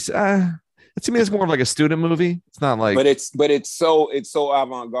 it's 80. To me, it's more of like a student movie. It's not like, but it's so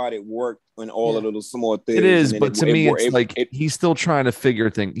avant-garde. It worked in all of the little small things. It is, but to me, it's like he's still trying to figure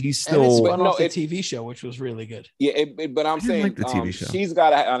things. He's still off the TV show, which was really good. Yeah, but I'm saying like the TV show. She's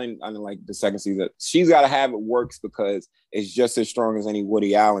got to. I didn't like the second season. She's Got to Have It works because it's just as strong as any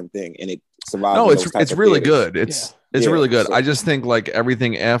Woody Allen thing, and it survives. No, it's really good. It's really good. So, I just think like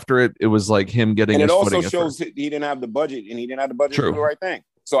everything after it was like him getting. And his it also shows he didn't have the budget, and he didn't have the budget to do the right thing.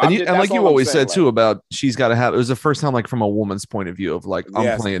 So and like you always said too about she's got to have. It was the first time like from a woman's point of view of like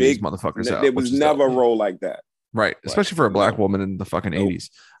I'm playing these motherfuckers out. There was never a role like that. Right, especially for a black woman in the fucking 80s.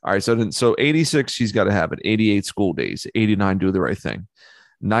 All right, so 86, she's got to have it. 88, School Days. 89, Do the Right Thing.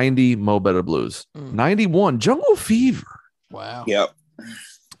 90, Mo Better Blues. 91, Jungle Fever. Wow. Yep.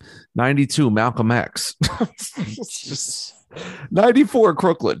 92, Malcolm X. 94,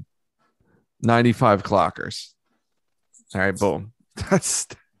 Crooklyn. 95, Clockers. All right, boom. That's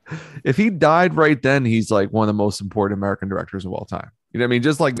if he died right then, he's like one of the most important American directors of all time. You know what I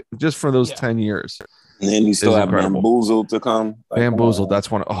mean? Just for those 10 years. And then you still have incredible. Bamboozled to come. Like, Bamboozled, that's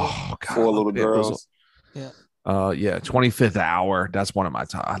one. Oh God, Four Little Girls. Yeah. 25th Hour. That's one of my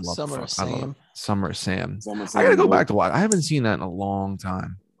top. I love Summer of Sam. Summer of Sam. I gotta go back to watch. I haven't seen that in a long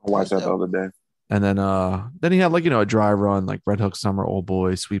time. I watched that the other day. And then he had like a dry run like Red Hook Summer, Old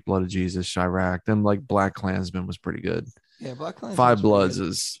Boy, Sweet Blood of Jesus, Chirac. Then like Black Klansman was pretty good. Yeah, Black Klansman. Five Bloods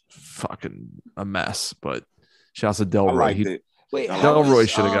is fucking a mess, but shouts to Delroy. Delroy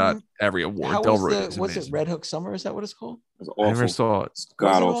should have got every award. Delroy was it Red Hook Summer? Is that what it's called? It was awful. I never saw it. It's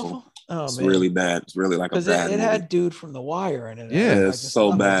god awful. Oh, it's really bad. It's really like a bad it had dude from The Wire in it. Yeah, it's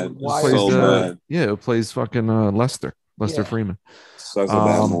so bad. So bad. Yeah, it plays fucking Lester Freeman. Such a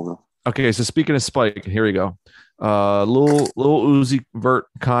bad movie. Okay, so speaking of Spike, here we go. Lil Uzi Vert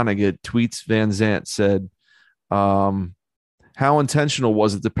Vonnegut tweets Van Zant said, how intentional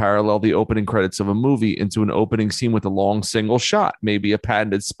was it to parallel the opening credits of a movie into an opening scene with a long single shot, maybe a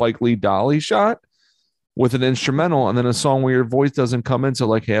patented Spike Lee dolly shot with an instrumental, and then a song where your voice doesn't come in until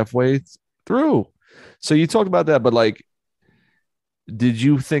like halfway through? So you talked about that, but like, did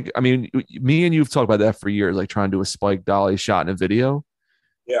you think, I mean, me and you've talked about that for years, like trying to do a Spike dolly shot in a video.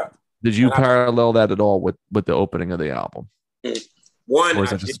 Yeah. Did you parallel that at all with the opening of the album? One, we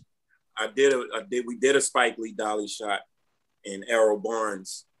did a Spike Lee dolly shot in Errol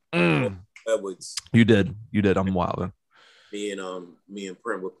Barnes. Edwards. You did. I'm wild. Me and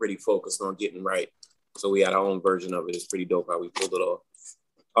Prim were pretty focused on getting right. So we had our own version of it. It's pretty dope how we pulled it off.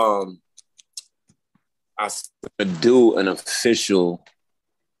 I do an official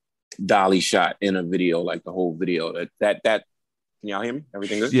dolly shot in a video, like the whole video. That can y'all hear me?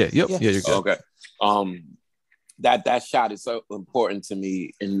 Everything good? Yeah, yep. Yeah, you're good. Okay. That shot is so important to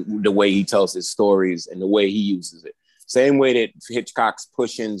me in the way he tells his stories and the way he uses it. Same way that Hitchcock's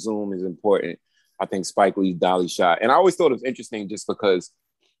push in zoom is important. I think Spike Lee's dolly shot. And I always thought it was interesting just because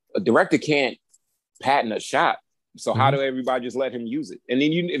a director can't patent a shot. So how do everybody just let him use it? And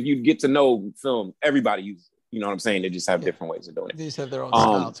then if you get to know film, everybody uses it. You know what I'm saying? They just have different ways of doing it. They just have their own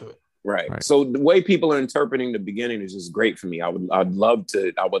style to it. Right. So the way people are interpreting the beginning is just great for me. I'd love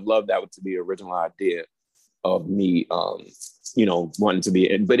that to be an original idea of me, wanting to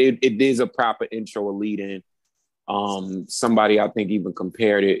be, but it is a proper intro or lead in. Somebody I think even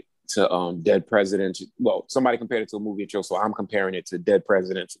compared it to Dead Presidents. Well, somebody compared it to a movie intro, so I'm comparing it to Dead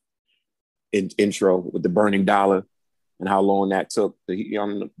Presidents intro with the burning dollar and how long that took.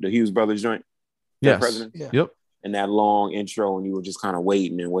 The Hughes Brothers joint. Yes. President. Yeah. Yep. And that long intro, and you were just kind of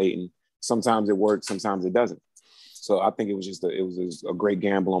waiting. Sometimes it works, sometimes it doesn't. So I think it was a great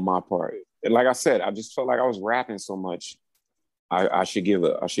gamble on my part. And like I said, I just felt like I was rapping so much. I should give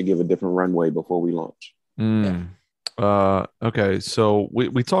a different runway before we launch. Okay, so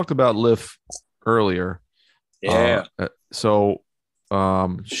we talked about Liff earlier. Yeah.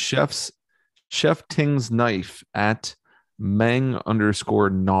 Chef Ting's Knife at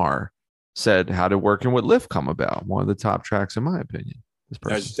Meng_nar said, how did working with Liff come about? One of the top tracks, in my opinion.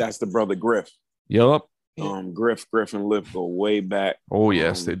 That's the brother Griff. Yep. Griff and Liff go way back. Oh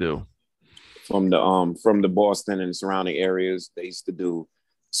yes, they do. From the Boston and surrounding areas, they used to do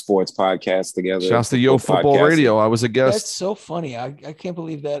sports podcasts together. Shouts to Yo Football Radio. I was a guest. That's so funny. I can't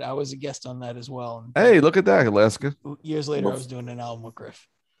believe that I was a guest on that as well. Hey, look at that, Alaska. Years later, I was doing an album with Griff.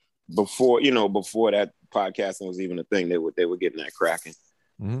 Before that podcasting was even a thing, they were getting that cracking.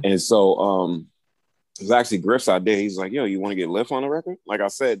 And so it was actually Griff's idea. He's like, yo, you want to get Liff on the record? Like I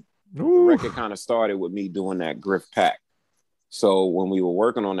said, the record kind of started with me doing that Griff pack. So when we were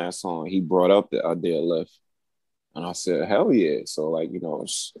working on that song, he brought up the idea of Liff. And I said, hell yeah. So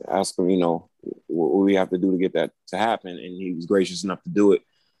ask him, what we have to do to get that to happen. And he was gracious enough to do it.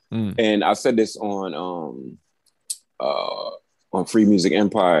 And I said this on Free Music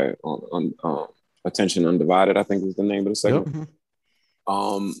Empire, on Attention Undivided, I think was the name of the segment. Yep.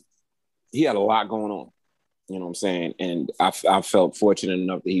 He had a lot going on, you know what I'm saying? And I felt fortunate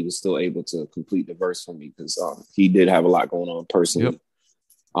enough that he was still able to complete the verse for me because he did have a lot going on personally.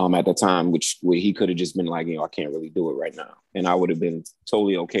 at the time, where he could have just been like, I can't really do it right now. And I would have been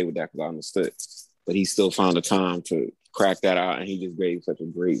totally okay with that because I understood. But he still found the time to crack that out, and he just gave such a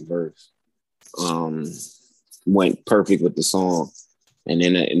great verse. Went perfect with the song. And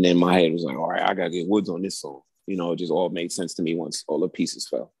then my head was like, all right, I gotta get Woods on this song. It just all made sense to me once all the pieces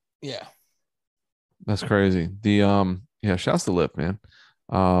fell. Yeah. That's crazy. Shouts to Lip, man.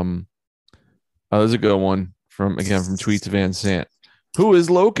 There's a good one from Tweets Van Sant. Who is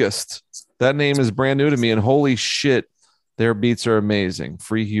Locust? That name is brand new to me, and holy shit, their beats are amazing.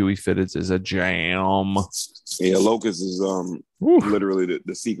 Free Huey Fitteds is a jam. Yeah, Locust is literally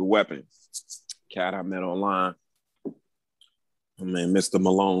the secret weapon. Cat I met online. Mr.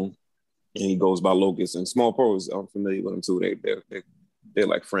 Malone, and he goes by Locust. And Small Pros, I'm familiar with him too. They're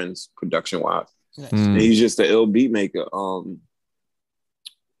like friends production wise. Nice. And he's just an ill beat maker.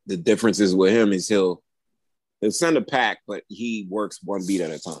 The difference is with him is he'll send a pack, but he works one beat at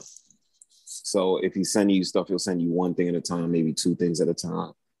a time. So if he's sending you stuff, he'll send you one thing at a time, maybe two things at a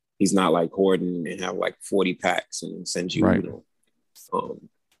time. He's not like hoarding and have like 40 packs and sends you,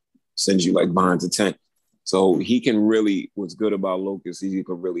 sends you like binds of 10. So he can really, what's good about Locust is you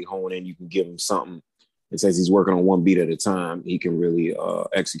can really hone in. You can give him something. And since he's working on one beat at a time, he can really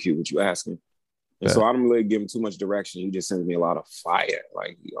execute what you ask him. And so I don't really give him too much direction. He just sends me a lot of fire.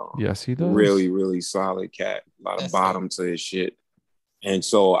 Like, yes, he does. Really, really solid cat. A lot of bottom to his shit. And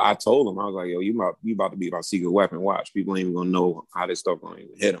so I told him, I was like, yo, you about to be my secret weapon. Watch. People ain't even gonna know how this stuff gonna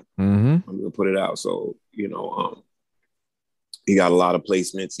even hit him. Mm-hmm. I'm gonna put it out. So, he got a lot of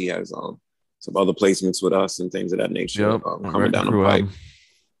placements. He has some other placements with us and things of that nature coming down the pipe.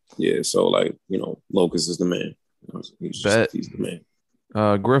 Yeah, so like, Locust is the man. He's the man.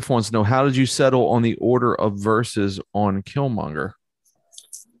 Griff wants to know, how did you settle on the order of verses on Killmonger?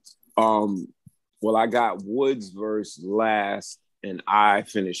 Well, I got Wood's verse last and I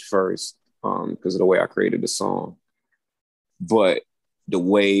finished first because of the way I created the song. But the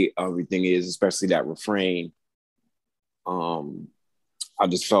way everything is, especially that refrain, I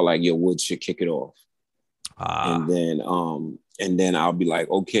just felt like Woods should kick it off. And then I'll be like,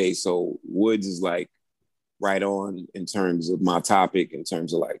 okay, so Woods is like right on in terms of my topic, in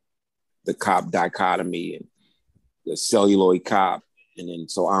terms of like the cop dichotomy and the celluloid cop. And then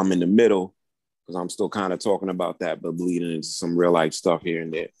so I'm in the middle because I'm still kind of talking about that, but bleeding into some real life stuff here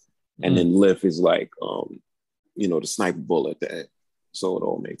and there. And then Lift is like, the sniper bullet at the end. So it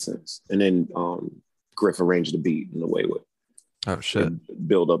all makes sense. And then Griff arranged the beat in a way with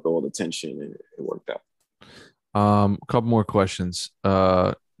build up all the tension, and it worked out. A couple more questions.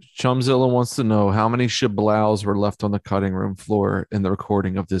 Chumzilla wants to know how many shablows were left on the cutting room floor in the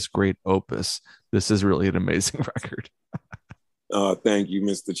recording of this great opus. This is really an amazing record. Thank you,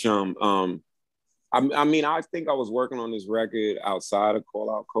 Mr. Chum. I think I was working on this record outside of Call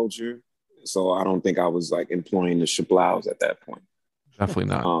Out Culture, so I don't think I was like employing the shablows at that point. Definitely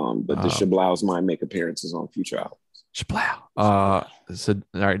not. But the shablows might make appearances on future albums. Shablow. All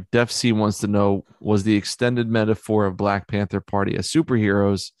right. Def C wants to know, was the extended metaphor of Black Panther Party as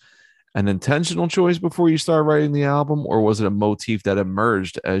superheroes an intentional choice before you started writing the album, or was it a motif that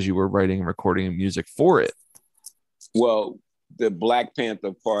emerged as you were writing and recording music for it? Well, the Black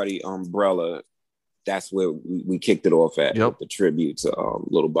Panther Party umbrella, that's where we kicked it off at. Yep. The tribute to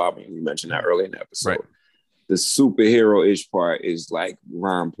Little Bobby. We mentioned that earlier in the episode. Right. The superhero-ish part is like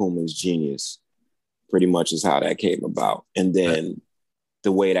Ron Puma's genius. Pretty much is how that came about. And then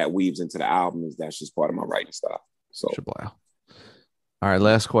the way that weaves into the album is that's just part of my writing style. So, all right,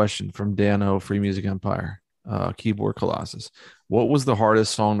 last question from Dano, Free Music Empire, Keyboard Colossus. What was the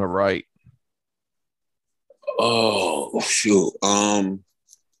hardest song to write? Oh, shoot.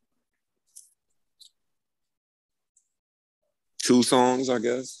 Two songs, I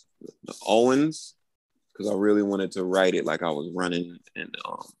guess. The Owens, because I really wanted to write it like I was running and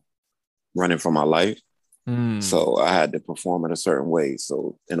running for my life. So I had to perform in a certain way.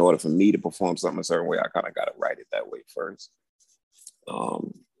 So in order for me to perform something a certain way, I kind of got to write it that way first.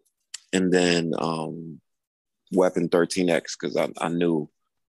 And then Weapon 13X, because I knew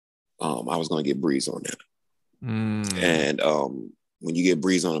I was going to get Breeze on that. And when you get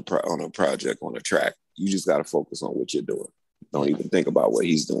Breeze on a project, on a track, you just got to focus on what you're doing. Don't even think about what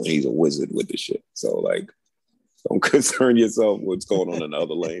he's doing. He's a wizard with this shit. So like, don't concern yourself with what's going on in the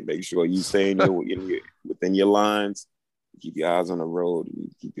other lane. Make sure you stay within your lines. Keep your eyes on the road.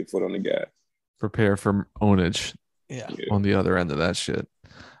 And keep your foot on the gas. Prepare for ownage. Yeah. On the other end of that shit.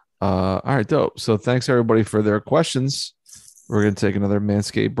 All right, dope. So thanks everybody for their questions. We're going to take another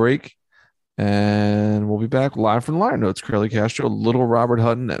Manscaped break. And we'll be back live from Liner Notes. Curly Castro, Little Robert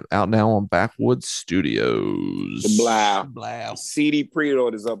Hutton, out now on Backwoods Studios. Blah. CD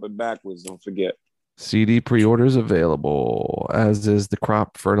pre-orders up at Backwoods, don't forget. CD pre-orders available, as is the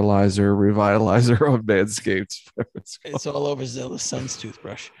crop fertilizer revitalizer of Manscaped. It's all over Zilla's son's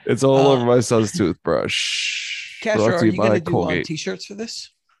toothbrush. It's all over my son's toothbrush. Castro, are you going to do t-shirts for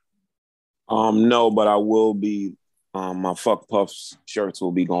this? No, but I will be. My Fuck Puffs shirts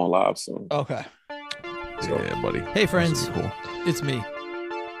will be going live soon. Okay. Yeah, buddy. Hey, friends. Cool. It's me,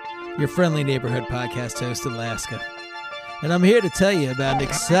 your friendly neighborhood podcast host, Alaska. And I'm here to tell you about an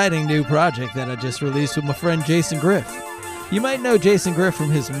exciting new project that I just released with my friend Jason Griff. You might know Jason Griff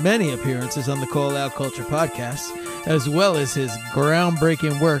from his many appearances on the Call Out Culture podcast, as well as his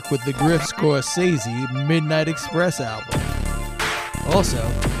groundbreaking work with the Griff Scorsese Midnight Express album. Also,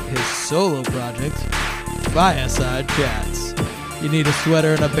 his solo project, Fireside Chats. You need a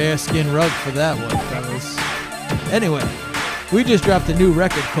sweater and a bearskin rug for that one, fellas. Anyway, we just dropped a new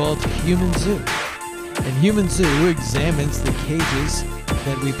record called Human Zoo. And Human Zoo examines the cages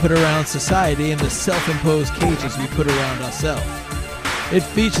that we put around society and the self-imposed cages we put around ourselves. It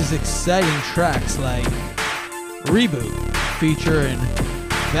features exciting tracks like Reboot, featuring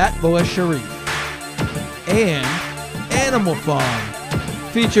Fat Boy Sharif, and Animal Farm,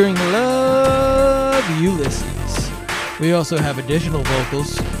 featuring Love Ulysses. We also have additional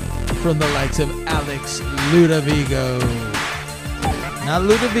vocals from the likes of Alex Ludovico. Not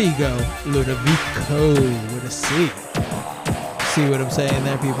Ludovico, Ludovico with a C. See what I'm saying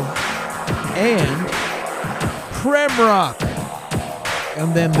there, people? And Prem Rock.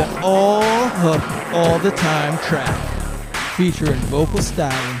 And then the All Hook All the Time track, featuring vocal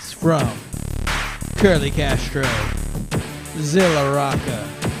stylings from Curly Castro, Zilla Rocca,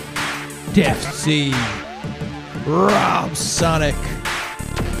 Def C, Rob Sonic,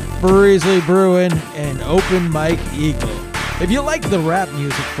 Breezely Bruin, and Open Mike Eagle. If you like the rap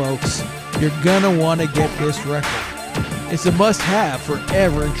music, folks, you're gonna want to get this record. It's a must-have for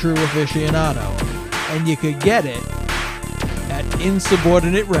every true aficionado, and you could get it at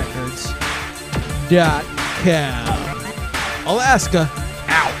insubordinaterecords.com. Alaska,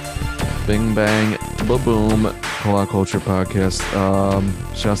 out. Bing bang, ba-boom. Call Out Culture podcast.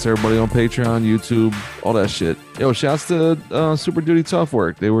 Shouts to everybody on Patreon, YouTube, all that shit. Yo, shouts to Super Duty Tough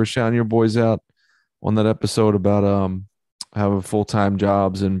Work. They were shouting your boys out on that episode about having full-time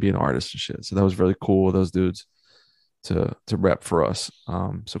jobs and being artists and shit. So that was really cool with those dudes to rep for us.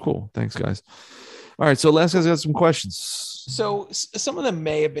 So cool. Thanks, guys. All right, so last guy's got some questions. So some of them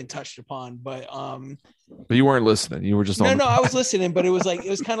may have been touched upon, but you weren't listening. You were just no, I was listening, but it was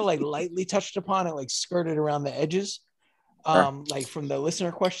kind of like lightly touched upon and like skirted around the edges, like from the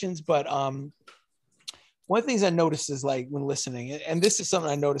listener questions. But one of the things I noticed is like when listening, and this is something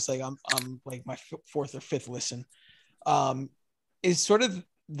I noticed, like I'm like my fourth or fifth listen, is sort of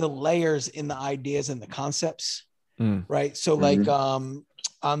the layers in the ideas and the concepts, right? So like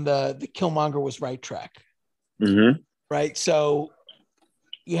on the Killmonger was right track, right? So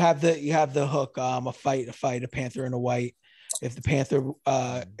you have the hook, a fight, a panther and a white. If the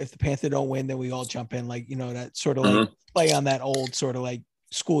panther don't win, then we all jump in, like, you know, that sort of like play on that old sort of like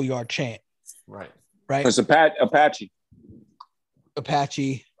schoolyard chant, right? It's Apache.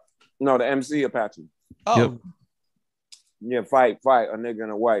 No, the MC Apache. Oh, yep. Yeah, fight, a nigga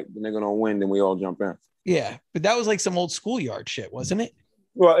and a white. The nigga don't win, then we all jump in. Yeah, but that was like some old schoolyard shit, wasn't it?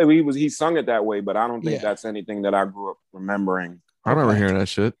 Well, he sung it that way, but I don't think that's anything that I grew up remembering. I remember hearing that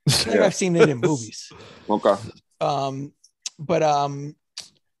shit. Yeah. I've seen it in movies. Okay.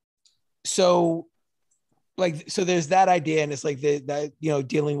 So there's that idea, and it's like that, you know,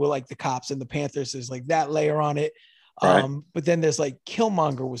 dealing with like the cops and the Panthers is like that layer on it. Right. But then there's like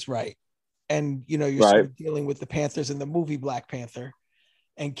Killmonger was right. And, you know, you're sort of dealing with the Panthers in the movie Black Panther,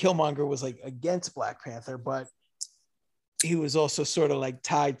 and Killmonger was like against Black Panther, but he was also sort of like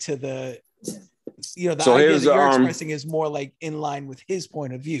tied to the, you know, the idea that you're expressing is more like in line with his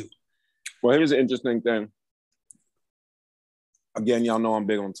point of view. Well, here's an interesting thing. Again, y'all know I'm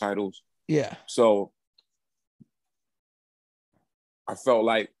big on titles. Yeah. So I felt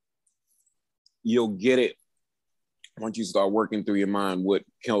like you'll get it once you start working through your mind what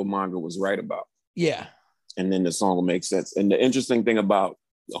Killmonger was right about. Yeah. And then the song will make sense. And the interesting thing about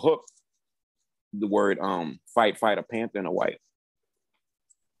the hook, the word fight, a panther and a white,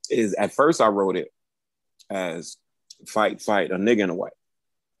 is at first I wrote it as fight, a nigga and a white.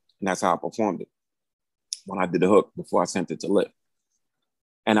 And that's how I performed it when I did the hook before I sent it to Lip.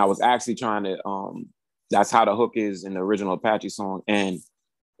 And I was actually trying to, that's how the hook is in the original Apache song. And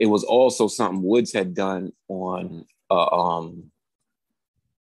it was also something Woods had done on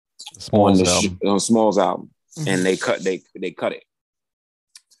on Small's album, and they cut it.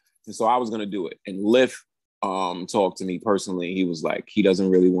 And so I was gonna do it, and Liff talked to me personally. He was like, he doesn't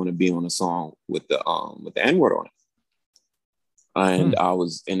really want to be on a song with the N-word on it. And I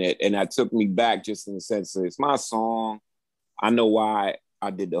was in it, and that took me back just in the sense that it's my song. I know why I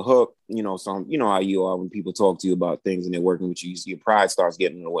did the hook, so you know how you are when people talk to you about things and they're working with you, your pride starts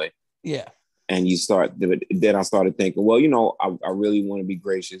getting in the way. Yeah. And then I started thinking, well, I really want to be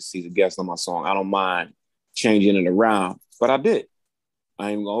gracious. He's a guest on my song. I don't mind changing it around, but I did.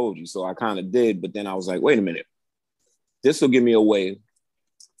 I ain't gonna hold you. So I kind of did, but then I was like, wait a minute. This will give me a way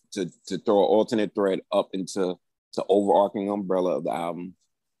to throw an alternate thread up into the overarching umbrella of the album,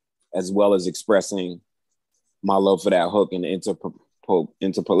 as well as expressing my love for that hook and the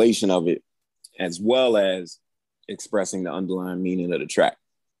interpolation of it, as well as expressing the underlying meaning of the track.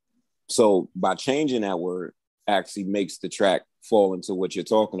 So by changing that word actually makes the track fall into what you're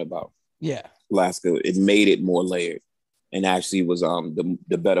talking about. Yeah. Alaska, it made it more layered and actually was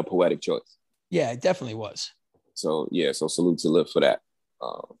the better poetic choice. Yeah, it definitely was. So yeah, so salute to Liv for that.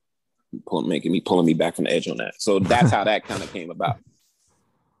 Pulling me back from the edge on that. So that's how that kind of came about.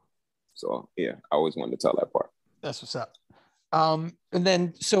 So yeah, I always wanted to tell that part. That's what's up. And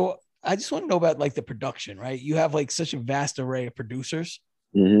then, so I just want to know about like the production, right? You have like such a vast array of producers.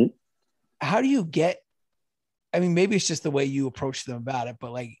 Mm-hmm. How do you get, I mean, maybe it's just the way you approach them about it,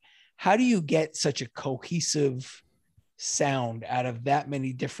 but like, how do you get such a cohesive sound out of that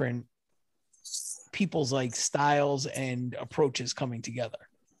many different people's like styles and approaches coming together?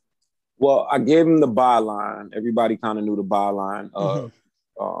 Well, I gave him the byline. Everybody kind of knew the byline of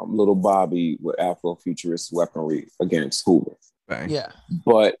Little Bobby with Afrofuturist weaponry against Hoover. Bang. Yeah.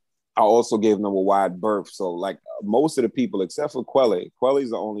 But I also gave them a wide berth. So like most of the people, except for Quelly's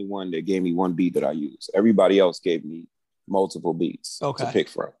the only one that gave me one beat that I use. Everybody else gave me multiple beats to pick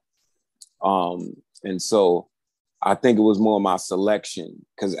from. And so I think it was more my selection,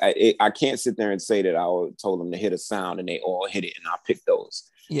 because I can't sit there and say that I told them to hit a sound and they all hit it and I picked those.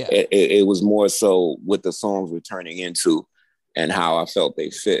 Yeah. It was more so what the songs were turning into and how I felt they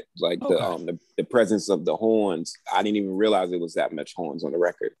fit. Like the presence of the horns, I didn't even realize it was that much horns on the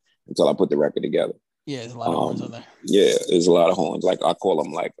record until I put the record together. Yeah, there's a lot of horns on there. Yeah, there's a lot of horns. Like I call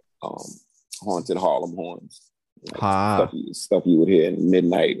them like haunted Harlem horns. Like stuff you would hear in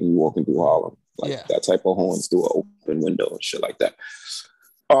midnight when you're walking through Harlem. Like that type of horns through an open window and shit like that.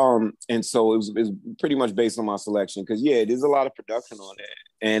 And so it was pretty much based on my selection, because there's a lot of production on it.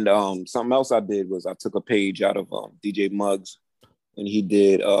 And something else I did was I took a page out of DJ Muggs, and he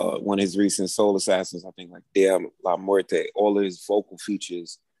did one of his recent Soul Assassins, I think, like De La Muerte. All of his vocal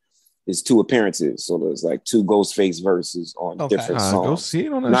features is 2 appearances. So there's like 2 Ghostface verses on different songs. Go see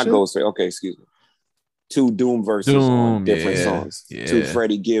it on that Not shit? Ghostface. Okay, excuse me. 2 Doom verses on different songs. Yeah. 2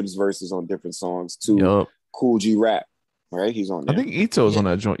 Freddie Gibbs verses on different songs. 2 Cool G Rap. Right, he's on there. I think Ito's on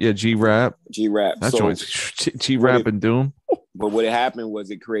that joint. Yeah, G-Rap. That joint's G-Rap and Doom. But what happened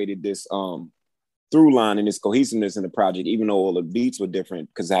was it created this through line and this cohesiveness in the project, even though all the beats were different,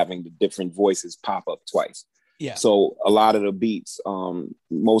 because having the different voices pop up twice. Yeah. So a lot of the beats,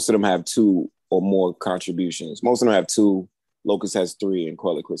 most of them have 2 or more contributions. Most of them have 2. Locust has 3, and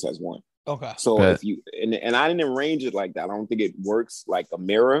Quelly Chris has 1. Okay. So if you and I didn't arrange it like that. I don't think it works like a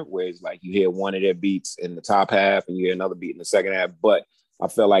mirror, where it's like you hear one of their beats in the top half and you hear another beat in the second half. But I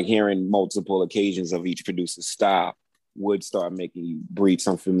felt like hearing multiple occasions of each producer's style would start making you breed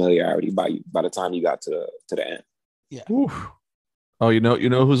some familiarity by the time you got to the end. Yeah. Oof. Oh, you know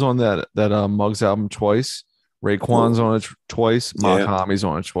who's on that Muggs album twice? Raekwon's on it twice. Makami's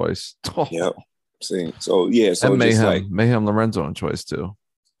on it twice. Oh. Yep. See. So yeah. So and just like Mayhem Lorenzo on it twice too.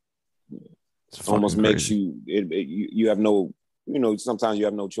 It almost makes you have no, sometimes you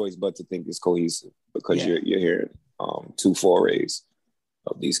have no choice but to think it's cohesive, because you're hearing 2 forays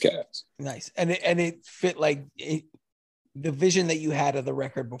of these cats. Nice. And it fit like the vision that you had of the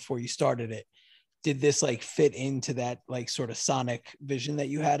record before you started it. Did this like fit into that like sort of sonic vision that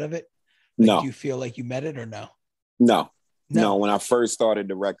you had of it? Like, no. Do you feel like you met it or no? No. When I first started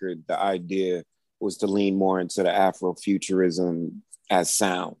the record, the idea was to lean more into the Afrofuturism as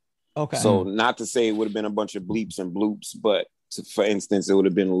sound. Okay. So not to say it would have been a bunch of bleeps and bloops, but for instance, it would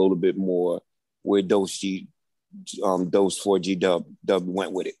have been a little bit more where Dose 4G Dub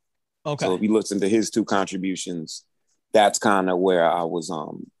went with it. Okay. So if you listen to his 2 contributions, that's kind of where I was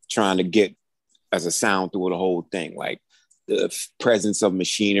trying to get as a sound through the whole thing, like the presence of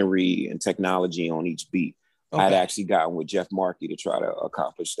machinery and technology on each beat. Okay. I'd actually gotten with Jeff Markey to try to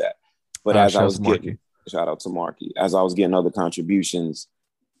accomplish that. But as I was getting, shout out to Markey, as I was getting other contributions,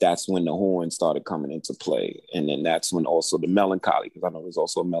 that's when the horn started coming into play. And then that's when also the melancholy, because I know there's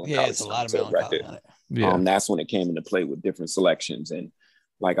also a melancholy. Yeah, it's a lot of melancholy on it. Yeah. That's when it came into play with different selections. And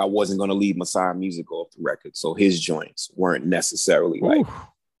like, I wasn't going to leave Messiah music off the record. So his joints weren't necessarily like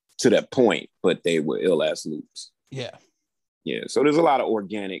to that point, but they were ill ass loops. Yeah. Yeah. So there's a lot of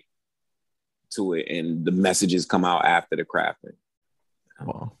organic to it, and the messages come out after the crafting.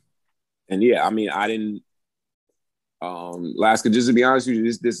 Wow. And yeah, I mean, I didn't, Laska, just to be honest with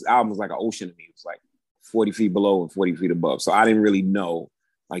you, this album was like an ocean to me. It was like 40 feet below and 40 feet above. So I didn't really know,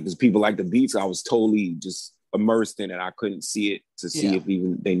 like, there's people like the beats, I was totally just immersed in it. I couldn't see it to see if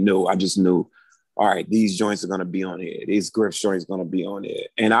even they knew. I just knew, all right, these joints are going to be on here. These Griff joints going to be on here.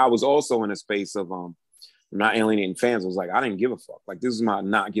 And I was also in a space of not alienating fans. I was like, I didn't give a fuck. Like, this is my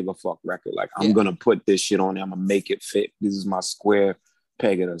not give a fuck record. Like, I'm going to put this shit on there. I'm going to make it fit. This is my square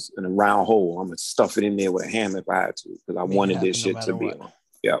peg in a round hole. I'm going to stuff it in there with a hammer if I had to, because I wanted this shit to be on.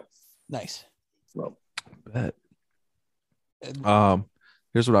 Yeah. Nice. Well, bet.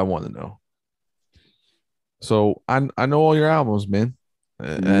 Here's what I want to know. So I know all your albums, man.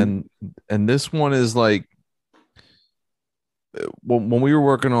 And this one is like, when we were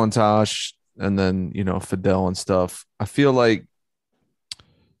working on Tosh and then, you know, Fidel and stuff, I feel like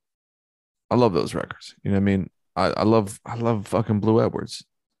I love those records. You know what I mean? I love fucking Blue Edwards.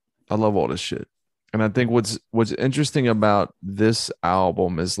 I love all this shit. And I think what's interesting about this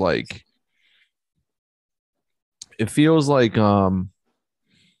album is like, it feels like the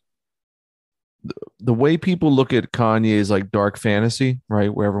way people look at Kanye's like dark fantasy,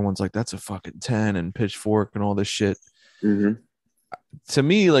 right? Where everyone's like, that's a fucking 10 and Pitchfork and all this shit. Mm-hmm. To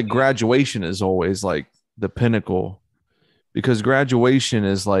me, like Graduation is always like the pinnacle, because Graduation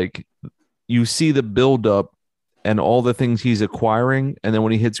is like, you see the buildup and all the things he's acquiring. And then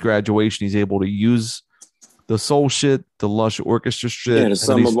when he hits Graduation, he's able to use the soul shit, the lush orchestra shit. Yeah, the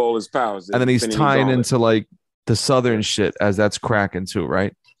sum of all his powers. And then he's tying into like the Southern shit as that's cracking too,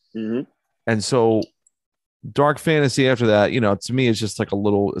 right? Mm-hmm. And so dark fantasy after that, you know, to me, it's just like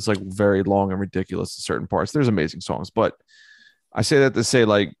it's like very long and ridiculous in certain parts. There's amazing songs, but I say that to say,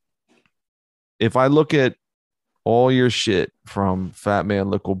 like, if I look at all your shit from Fat Man,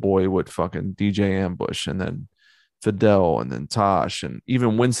 Lickle Boy with fucking DJ Ambush, and then Fidel, and then Tosh, and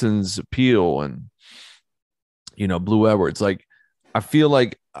even Winston's Appeal, and, you know, Blue Edwards, like, I feel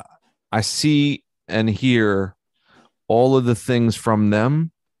like I see and hear all of the things from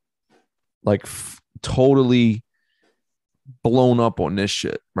them, like totally blown up on this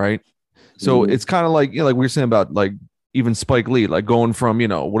shit, right? So it's kind of like, you know, like we were saying about like even Spike Lee, like going from, you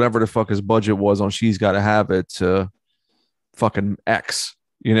know, whatever the fuck his budget was on She's Gotta Have It to fucking X.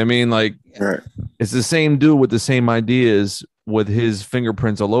 You know what I mean? Like, it's the same dude with the same ideas with his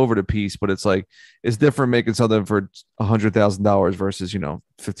fingerprints all over the piece, but it's like, it's different making something for $100,000 versus, you know,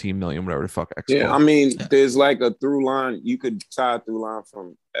 15 million, whatever the fuck X. Yeah, I mean, there's like a through line. You could tie a through line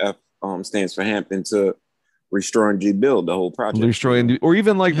from F stands for Hampton to Restore and Rebuild, the whole project. Restore, or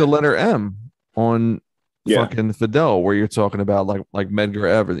even like the letter M on fucking Fidel, where you're talking about like Medgar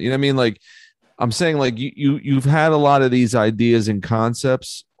Evers. You know what I mean? Like, I'm saying, like, you've had a lot of these ideas and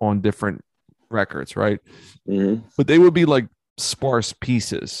concepts on different records, right? Mm-hmm. But they would be like sparse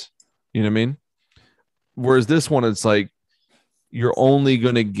pieces. You know what I mean? Whereas this one, it's like you're only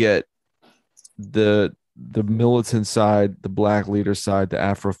gonna get the militant side, the black leader side, the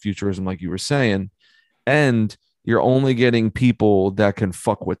Afrofuturism, like you were saying, and you're only getting people that can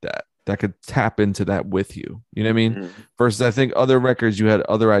fuck with that could tap into that with you. You know what I mean? Mm-hmm. Versus I think other records, you had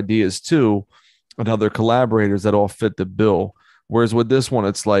other ideas too, and other collaborators that all fit the bill. Whereas with this one,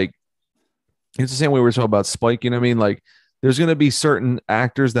 it's like, it's the same way we were talking about Spike. You know what I mean? Like, there's going to be certain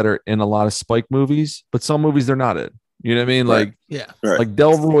actors that are in a lot of Spike movies, but some movies they're not in. You know what I mean? Like, like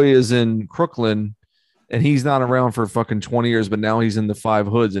Delroy is in Crooklyn, and he's not around for fucking 20 years, but now he's in the Five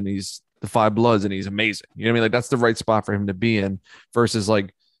Hoods and he's the Five Bloods and he's amazing. You know what I mean? Like, that's the right spot for him to be in, versus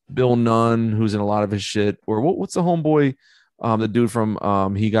like Bill Nunn, who's in a lot of his shit, or what's the homeboy, the dude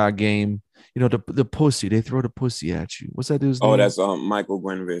from He Got Game, you know, the pussy, they throw the pussy at you. What's that dude's name? Oh, that's Michael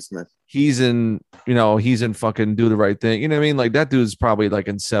Gwenville Smith. He's in fucking Do the Right Thing. You know what I mean? Like, that dude's probably like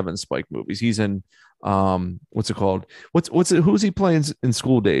in 7 Spike movies. He's in what's it called? Who's he playing in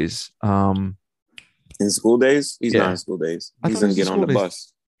School Days? In School Days? He's not in School Days. He's gonna Get on the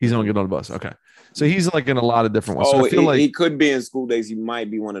Bus. He's gonna Get on the Bus. Okay. So he's like in a lot of different ones. So I feel like he could be in School Days. He might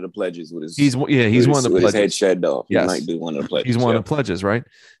be one of the pledges with his. He's one of the pledges. His head shaved off. Yes. He might be one of the pledges. He's one of the pledges, right?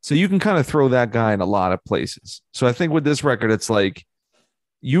 So you can kind of throw that guy in a lot of places. So I think with this record, it's like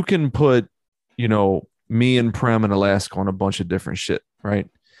you can put, you know, me and Prem and Alaska on a bunch of different shit, right?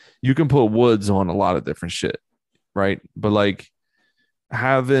 You can put Woods on a lot of different shit, right? But like,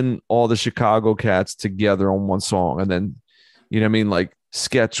 having all the Chicago cats together on one song, and then, you know what I mean, like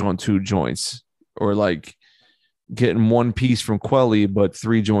Sketch on 2 joints, or like getting one piece from Quelly but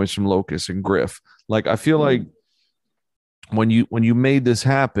 3 joints from Locust and Griff. Like, I feel like when you made this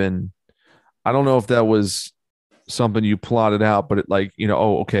happen, I don't know if that was something you plotted out, but it, like, you know,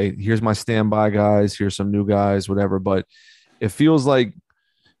 oh, okay, here's my standby guys, here's some new guys, whatever. But it feels like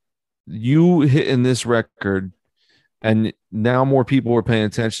you hitting this record, and now more people are paying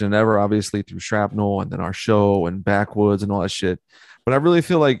attention than ever, obviously through Shrapnel and then our show and Backwoods and all that shit. But I really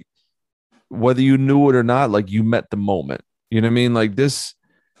feel like whether you knew it or not, like, you met the moment. You know what I mean? Like, this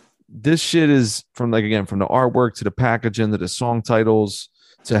shit is from, like, again, from the artwork to the packaging to the song titles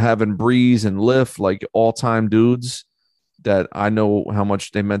to having Breeze and Lift, like all-time dudes that I know how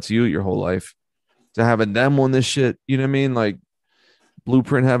much they meant to you your whole life, to having them on this shit. You know what I mean? Like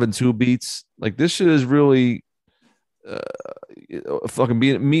Blueprint having 2 beats. Like, this shit is really fucking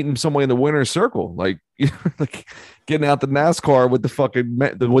meeting somewhere in the winner's circle, like, you know, like getting out the NASCAR with the fucking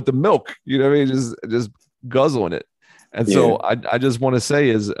with the milk, you know what I mean, just guzzling it. And so I just want to say,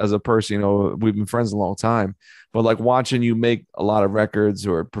 as a person, you know, we've been friends a long time, but like watching you make a lot of records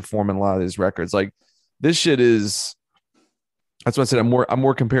or performing a lot of these records, like this shit is, that's what I said, I'm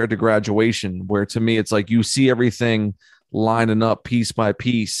more compared to Graduation, where to me it's like you see everything lining up piece by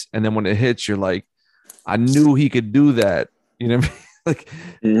piece, and then when it hits, you're like, I knew he could do that, you know what I mean?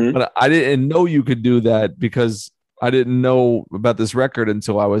 Like, but I didn't know you could do that because I didn't know about this record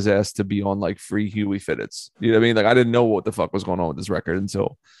until I was asked to be on like Free Huey Fitteds. You know what I mean? Like, I didn't know what the fuck was going on with this record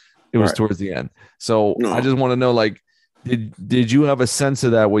until it was towards the end. So I just want to know, like, did you have a sense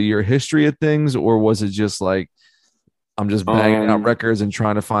of that with your history of things, or was it just like, I'm just banging out records and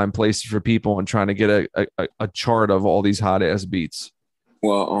trying to find places for people and trying to get a chart of all these hot ass beats?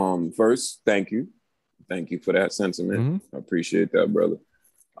 Well, first, thank you for that sentiment. I appreciate that, brother.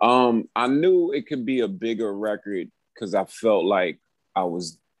 I knew it could be a bigger record because I felt like I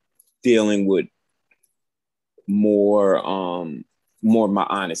was dealing with more of my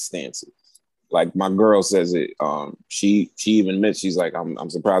honest stances. Like, my girl says it. She even admits, she's like, I'm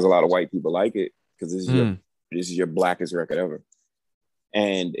surprised a lot of white people like it because this is your blackest record ever.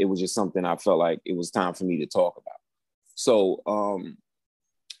 And it was just something I felt like it was time for me to talk about. So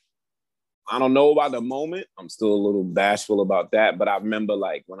I don't know about the moment. I'm still a little bashful about that. But I remember,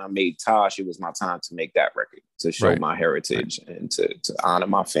 like, when I made Tosh, it was my time to make that record, to show my heritage and to honor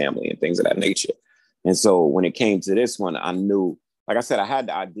my family and things of that nature. And so when it came to this one, I knew, like I said, I had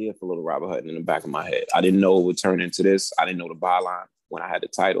the idea for Little Robert Hutton in the back of my head. I didn't know it would turn into this. I didn't know the byline when I had the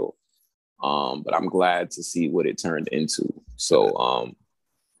title. But I'm glad to see what it turned into. So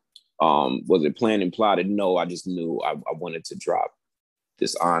was it planned and plotted? No, I just knew I wanted to drop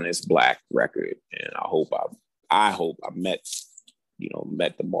this honest black record, and I hope I met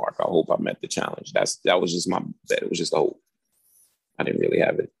the mark. I hope I met the challenge. That was just my bet. It was just a hope. I didn't really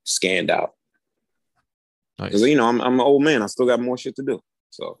have it scanned out. Because you know, I'm an old man. I still got more shit to do.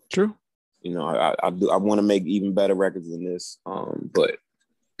 So true. You know, I want to make even better records than this. But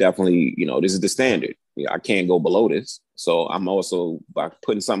definitely, you know, this is the standard. I can't go below this. So I'm also, by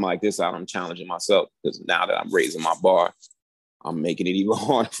putting something like this out, I'm challenging myself, because now that I'm raising my bar, I'm making it even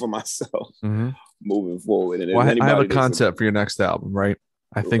harder for myself moving forward. And well, I have a concept for your next album, right?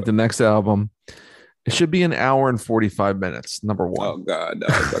 I think the next album, it should be 1 hour and 45 minutes. Number one. Oh God, that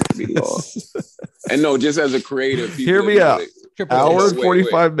could be long. And no, just as a creative, hear me out. Hour and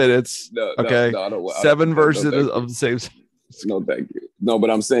 45 minutes. Okay, 7 verses of the same. No, thank you. No, but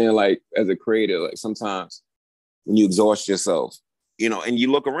I'm saying, like, as a creator, like, sometimes when you exhaust yourself, you know, and you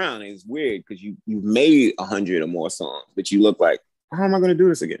look around, and it's weird because you've made 100 or more songs, but you look like, how am I going to do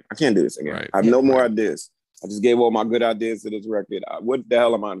this again? I can't do this again. Right. I have no more ideas. I just gave all my good ideas to this record. What the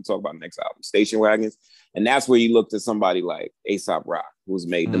hell am I going to talk about next album? Station Wagons. And that's where you look to somebody like A$AP Rock, who's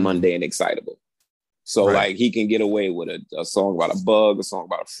made The Mundane Excitable. So like, he can get away with a song about a bug, a song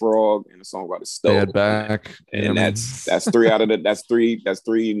about a frog, and a song about a stove. Bad back. And that's 3 out of the, that's three,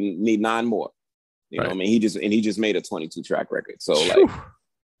 need 9 more. You know what I mean? He just made a 22 track record. So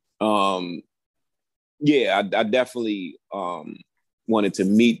like, yeah, I definitely wanted to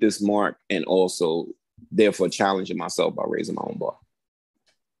meet this mark, and also therefore challenging myself by raising my own bar.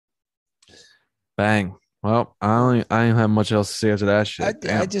 Bang. Well, I don't have much else to say after that shit.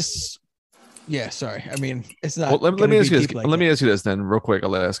 I just, yeah, sorry. I mean, it's not. Well, let me ask you this. Let me ask you this then, real quick,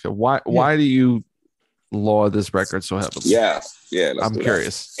 Alaska. Why do you laud this record so heavily? Yeah. I'm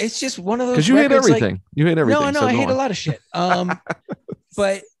curious. It's just one of those, because you hate everything. Like, you hate everything. No, I hate a lot of shit.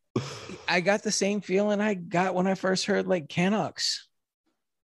 But I got the same feeling I got when I first heard like Canucks.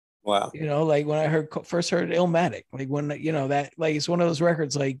 Wow. You know, like when I first heard Illmatic, like when, you know, that, like, it's one of those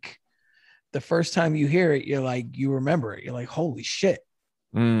records, like the first time you hear it, you're like, you remember it. You're like, holy shit.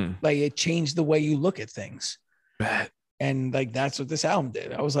 Like it changed the way you look at things. And like, that's what this album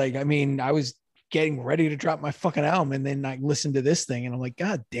did. I was like, I mean, I was getting ready to drop my fucking album, and then I listened to this thing and I'm like,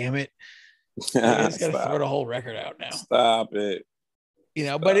 God damn it. I just got to throw the whole record out now. Stop it. You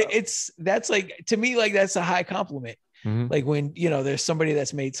know, but that's like, to me, like, that's a high compliment. Like when, you know, there's somebody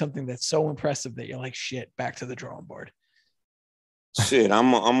that's made something that's so impressive that you're like, shit, back to the drawing board. Shit,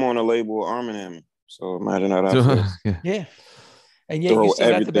 I'm on a label Arm & Hammer. So imagine how that feels. Yeah. And yet you still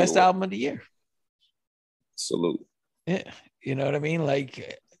got the best album of the year. Salute. Yeah. You know what I mean?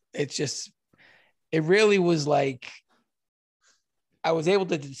 Like, it's just, it really was like, I was able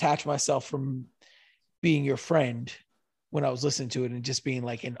to detach myself from being your friend when I was listening to it and just being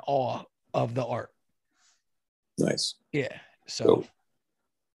like in awe of the art. Nice. Yeah. So,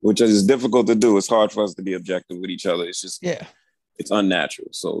 which is difficult to do. It's hard for us to be objective with each other. It's just, it's unnatural.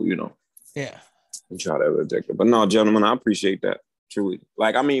 So, you know, we try to be objective. But no, gentlemen, I appreciate that. Truly.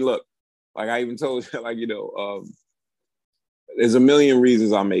 Like, I mean, look, like I even told you, like, you know, there's a million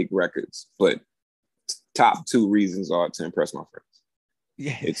reasons I make records, but top 2 reasons are to impress my friends.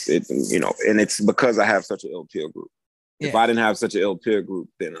 Yeah. It's you know, and it's because I have such an ill peer group. If I didn't have such an ill peer group,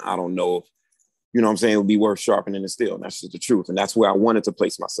 then I don't know if, you know what I'm saying, it would be worth sharpening the steel. And that's just the truth. And that's where I wanted to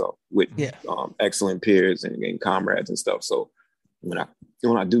place myself with excellent peers and comrades and stuff. So when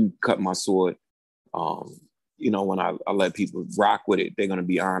I do cut my sword, you know, when I let people rock with it, they're going to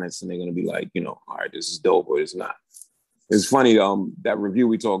be honest and they're going to be like, you know, all right, this is dope or it's not. It's funny, that review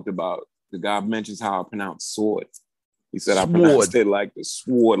we talked about, the guy mentions how I pronounce sword. He said I pronounced it like the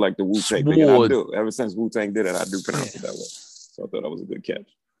sword, like the Wu-Tang thing. And I do. Ever since Wu-Tang did it, I do pronounce it that way. So I thought that was a good catch.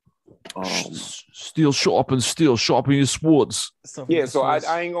 Steel sharpen steel, sharpen your swords. Yeah, so I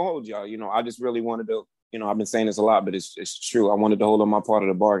ain't gonna hold y'all. You know, I just really wanted to, you know, I've been saying this a lot, but it's true. I wanted to hold on my part of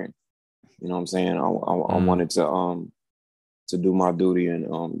the bargain. You know what I'm saying? I wanted to do my duty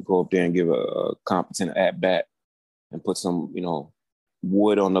and go up there and give a competent at bat and put some, you know,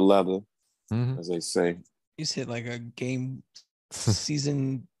 wood on the leather, as they say. You said like a game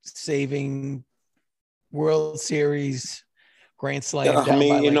season saving World Series grand slam down by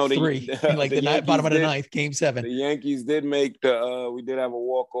like 3 in like the bottom of the ninth, game 7. The Yankees did make we did have a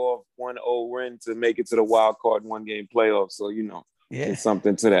walk-off 1-0 win to make it to the wild card 1-game playoff. So, you know, it's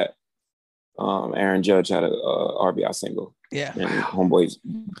something to that. Aaron Judge had a RBI single. Yeah. And homeboys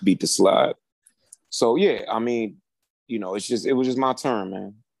beat the slide. So, yeah, I mean, you know, it was just my turn,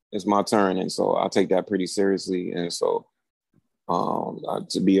 man. It's my turn. And so I take that pretty seriously. And so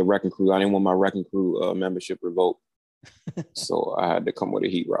to be a wrecking crew, I didn't want my wrecking crew membership revoked. So I had to come with a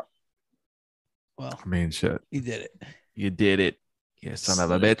heat rock. Well, I mean, shit. You did it. You did it. You son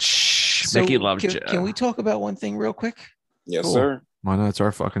of a bitch. So Mickey loves you. Can we talk about one thing real quick? Yes, sir. Why not? It's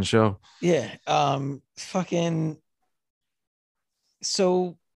our fucking show. Yeah.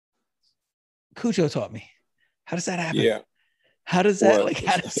 So Cujo taught me. How does that happen? Yeah. How does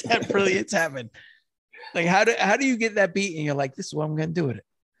that brilliance happen? Like, how do you get that beat and you're like, this is what I'm going to do with it?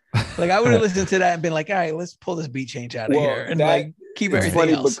 Like, I would have listened to that and been like, all right, let's pull this beat change out of here and like keep everything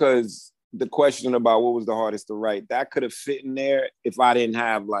funny else. Because the question about what was the hardest to write, that could have fit in there if I didn't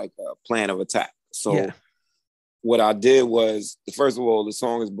have like a plan of attack. So what I did was, first of all, the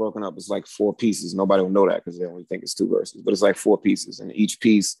song is broken up. It's like 4 pieces. Nobody will know that because they only think it's 2 verses, but it's like 4 pieces. And each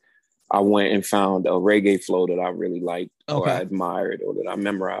piece, I went and found a reggae flow that I really liked or I admired or that I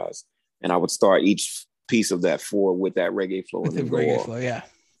memorized. And I would start each piece of that 4 with that reggae flow. With the reggae flow, yeah.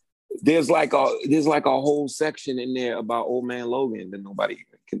 There's like a whole section in there about Old Man Logan that nobody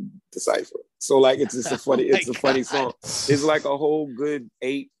can decipher. So like it's just a funny song. It's like a whole good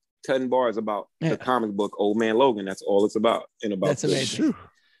 8-10 bars about the comic book Old Man Logan. That's all it's about. And about that's amazing.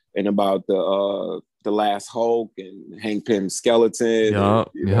 And about the Last Hulk and Hank Pym's skeleton. Yeah.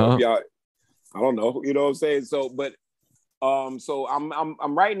 I don't know. You know what I'm saying? So, but so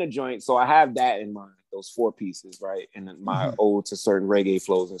I'm writing a joint. So I have that in mind. Those 4 pieces, right? And then my ode to certain reggae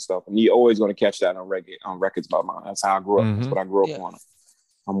flows and stuff. And you're always going to catch that on records by mine. That's how I grew up. That's what I grew up on.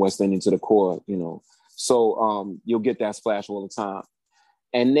 I'm West Indian to the core, you know. So you'll get that splash all the time.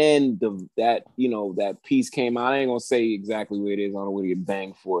 And then that piece came out. I ain't gonna say exactly where it is. I don't want to get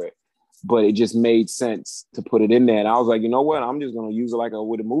banged for it, but it just made sense to put it in there. And I was like, you know what? I'm just gonna use it like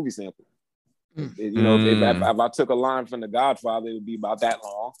with a movie sample. You know, if I took a line from The Godfather, it would be about that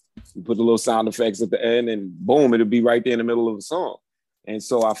long. You put the little sound effects at the end, and boom, it'd be right there in the middle of the song. And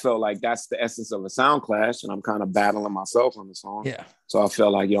so I felt like that's the essence of a sound clash, and I'm kind of battling myself on the song. Yeah. So I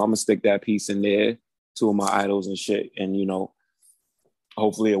felt like, I'm gonna stick that piece in there, 2 of my idols and shit, and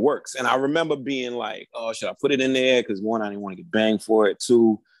hopefully it works. And I remember being like, oh, should I put it in there? Because one, I didn't want to get banged for it.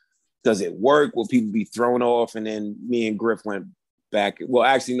 Two, does it work? Will people be thrown off? And then me and Griff went back. Well,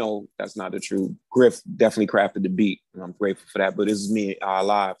 actually, no, that's not the truth. Griff definitely crafted the beat, and I'm grateful for that. But this is me, our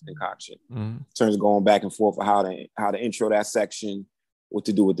live concoction. In terms of going back and forth for how to intro that section, what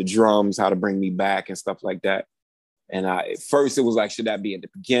to do with the drums, how to bring me back and stuff like that. And at first it was like, should that be at the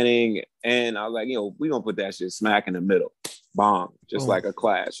beginning? And I was like, we gonna put that shit smack in the middle. Bomb. Just like a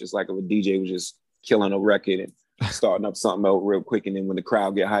clash. Just like if a DJ was just killing a record and starting up something else real quick. And then when the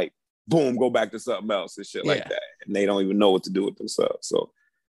crowd get hyped, boom, go back to something else and shit like that. And they don't even know what to do with themselves. So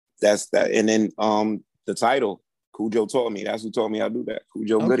that's that. And then the title, Cujo taught me. That's who taught me how to do that.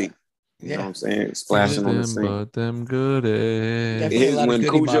 Cujo Goody. You know what I'm saying? Splashing on the scene. But them goody. Definitely a lot of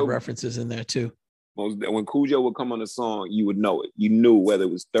Goody Mob references in there too. When Cujo would come on the song, you would know it. You knew whether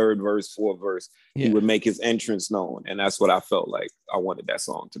it was third verse, fourth verse. He would make his entrance known. And that's what I felt like I wanted that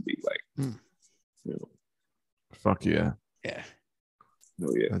song to be like. Fuck yeah. Yeah.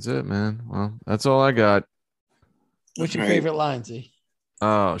 Oh, yeah. That's it, man. Well, that's all I got. What's your favorite line, Z?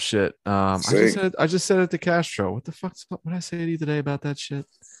 Oh shit. I just said it to Castro. What the fuck? What did I say to you today about that shit?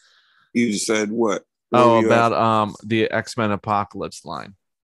 You just said what? About the X-Men Apocalypse line.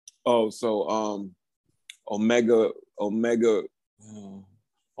 Oh, so Omega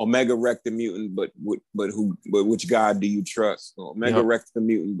wrecked the mutant, but which God do you trust? Omega wrecked the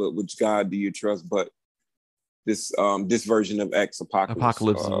mutant, but which God do you trust? But this version of X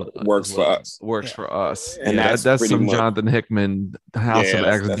Apocalypse works for us. Works for us. And that's some much Jonathan Hickman, House of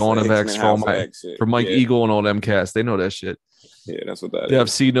X, Dawn of X, for Mike Eagle and all them cats. They know that shit. Yeah, that's what that is.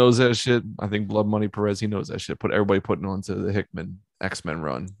 FC knows that shit. I think Blood Money Perez, he knows that shit. Everybody putting on to the Hickman X-Men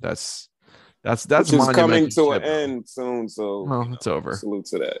run. That's coming to an end soon. So it's over. Salute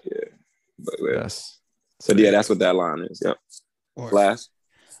to that. Yeah. But, yes. So that's what that line is. Yep. Last.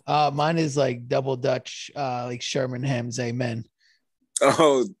 Mine is like double Dutch, like Sherman Hem's Amen.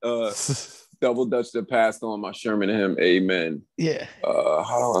 Oh, double Dutch that passed on my Sherman Hem Amen. Yeah.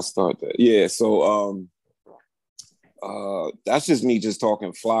 How do I start that? Yeah. So that's just me just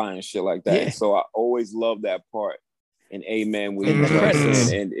talking fly and shit like that. Yeah. So I always love that part in Amen when in he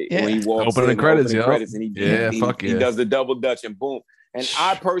credits. and when he walks opening credits, and he does the double Dutch and boom. And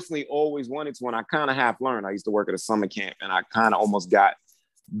I personally always wanted to, when I kind of half learned. I used to work at a summer camp and I kind of almost got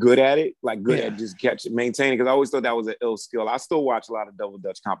good at it, like good at just maintaining, because I always thought that was an ill skill. I still watch a lot of double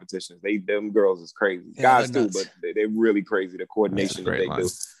Dutch competitions. Them girls is crazy. Guys too, but they're really crazy. The coordination that they do.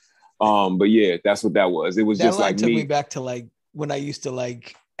 But yeah, that's what that was. It was that just like took me back to like when I used to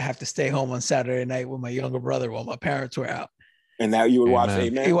like have to stay home on Saturday night with my younger brother while my parents were out. And now you would watch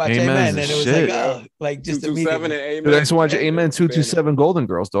Amen. You watch Amen, and it was like just 227 and Amen. Dude, I used to watch Amen 227 Golden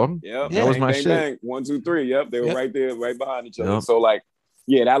Girls, dog. Yeah, that was my shit. Bang. 1, 2, 3. Yep, they were right there, right behind each other. So like,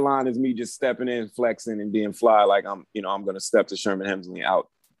 yeah, that line is me just stepping in, flexing, and being fly. Like I'm gonna step to Sherman Hemsley out,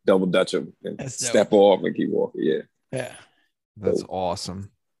 double Dutch him, and step off and keep walking. Yeah, that's awesome.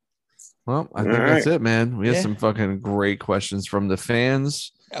 Well, I think that's it, man. We had some fucking great questions from the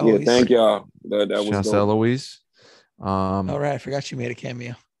fans. Yeah, thank y'all. That was Shouts to Eloise. All right, I forgot she made a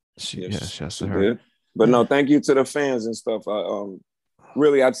cameo. Shouts to her. But no, thank you to the fans and stuff.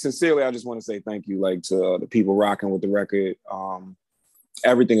 Really, I just want to say thank you, like to the people rocking with the record.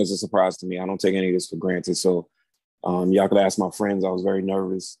 Everything is a surprise to me. I don't take any of this for granted. So y'all could ask my friends. I was very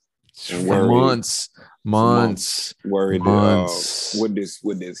nervous and worried. Months. Worried would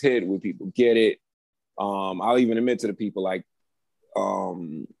this hit? Would people get it? I'll even admit to the people like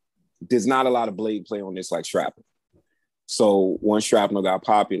there's not a lot of blade play on this like Shrapnel. So once Shrapnel got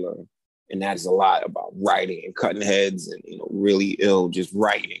popular, and that is a lot about writing and cutting heads and really ill just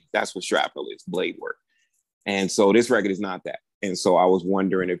writing. That's what Shrapnel is, blade work. And so this record is not that. And so I was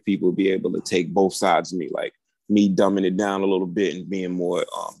wondering if people would be able to take both sides of me, like me dumbing it down a little bit and being more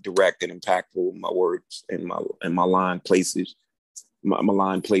direct and impactful with my words and my line places, my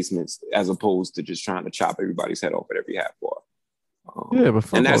line placements, as opposed to just trying to chop everybody's head off at every half bar.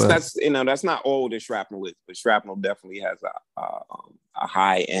 And that's not all that Shrapnel is, but Shrapnel definitely has a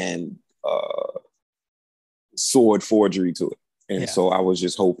high end sword forgery to it. And so I was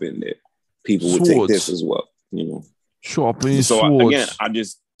just hoping that people would take this as well, Sharpening swords. I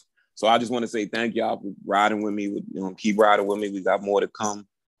just want to say thank y'all for riding with me. Keep riding with me. We got more to come.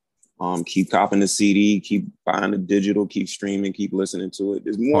 Keep copping the CD, keep buying the digital, keep streaming, keep listening to it.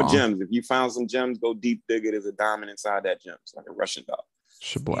 There's more gems. If you found some gems, go deep dig it. There's a diamond inside that gem. It's like a Russian doll.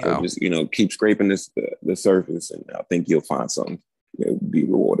 So just keep scraping the surface, and I think you'll find something you'll be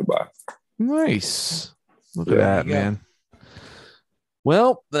rewarded by. Nice. Look at that, man.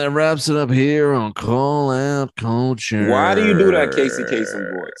 Well, that wraps it up here on Call Out Culture. Why do you do that Casey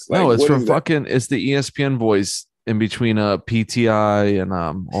Kasem voice? Like, no, it's from fucking. It's the ESPN voice in between PTI and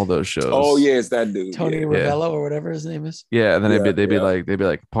all those shows. Oh yeah, it's that dude, Tony Ravello or whatever his name is. Yeah, and then they'd be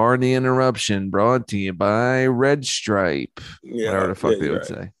like, "Pardon the interruption, brought to you by Red Stripe." Whatever the fuck they would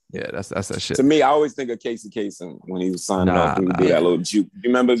say. Yeah, that's that shit. To me, I always think of Casey Kasem when he was signing off. He would do that little juke. You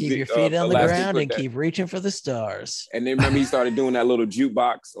remember? Keep your feet on the ground and keep reaching for the stars. And then remember he started doing that little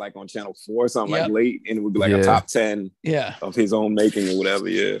jukebox like on Channel 4 or something like late, and it would be like a top 10 of his own making or whatever.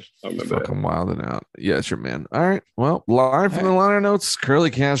 Yeah, I remember. Fucking wilding out. Yeah, sure, man. All right. Well, live from the liner notes,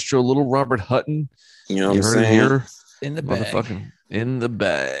 Curly Castro, little Robert Hutton. You know what I'm saying? Here, in the bag. In the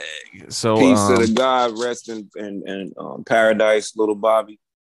bag. So peace to the God, rest in paradise, little Bobby.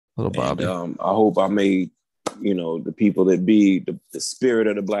 Little Bobby. And, I hope I made, the people that be the spirit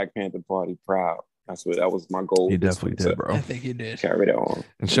of the Black Panther Party proud. That was my goal. You definitely did, bro. I think you did. Carry that on.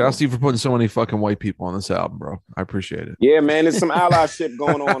 And shout out to you for putting so many fucking white people on this album, bro. I appreciate it. Yeah, man. There's some allyship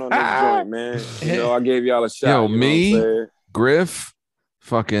going on this joint, man. I gave y'all a shot. Yo, me, Griff,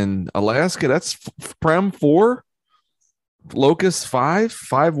 fucking Alaska. That's Prem 4, Locust 5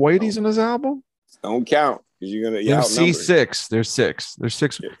 whiteys in this album. Don't count. You're gonna MC 6. There's 6. There's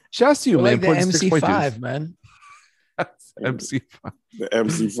 6. Yeah. Shouts to you, man. Like the MC5, man. MC5. The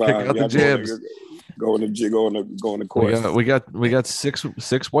MC5. Pick out the jams. Go in the course. We got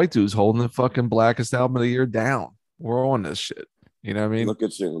six white dudes holding the fucking blackest album of the year down. We're on this shit. You know what I mean? Look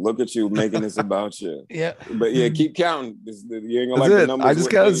at you making this about you. Yeah. But yeah, keep counting. You ain't gonna that's the it. numbers. I just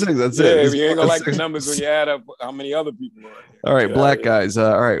counted 6. That's it. You ain't gonna the numbers when you add up how many other people are. All right, black guys.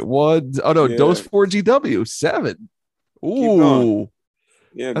 All right. One. Oh no, Dose 4 GW 7. Ooh.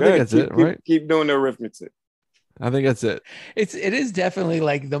 Yeah, I think that's it, right? Keep doing the arithmetic. I think that's it. It is definitely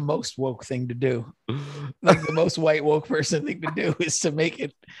like the most woke thing to do. Like the most white woke person thing to do is to make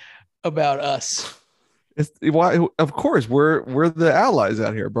it about us. Why? Of course, we're the allies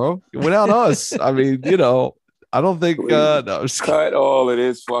out here, bro. Without us, I mean, I don't think. No, just cut all of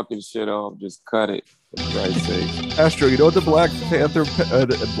this fucking shit off. Just cut it. For Christ's sake. Astro, you know what the Black Panther,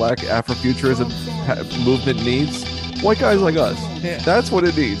 Black Afrofuturism movement needs? White guys like us. Yeah. That's what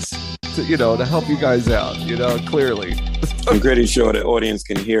it needs to help you guys out. Clearly. I'm pretty sure the audience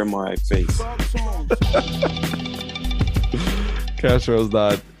can hear my face. Castro's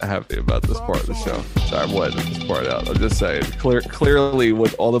not happy about this part of the show. Sorry, I'm letting this part out. I'm just saying. Clearly,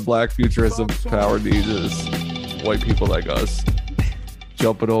 what all the Black futurism power needs is white people like us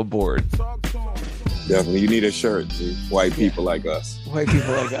jumping on board. Definitely. You need a shirt, too. White people like us. White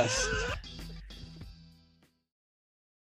people like us.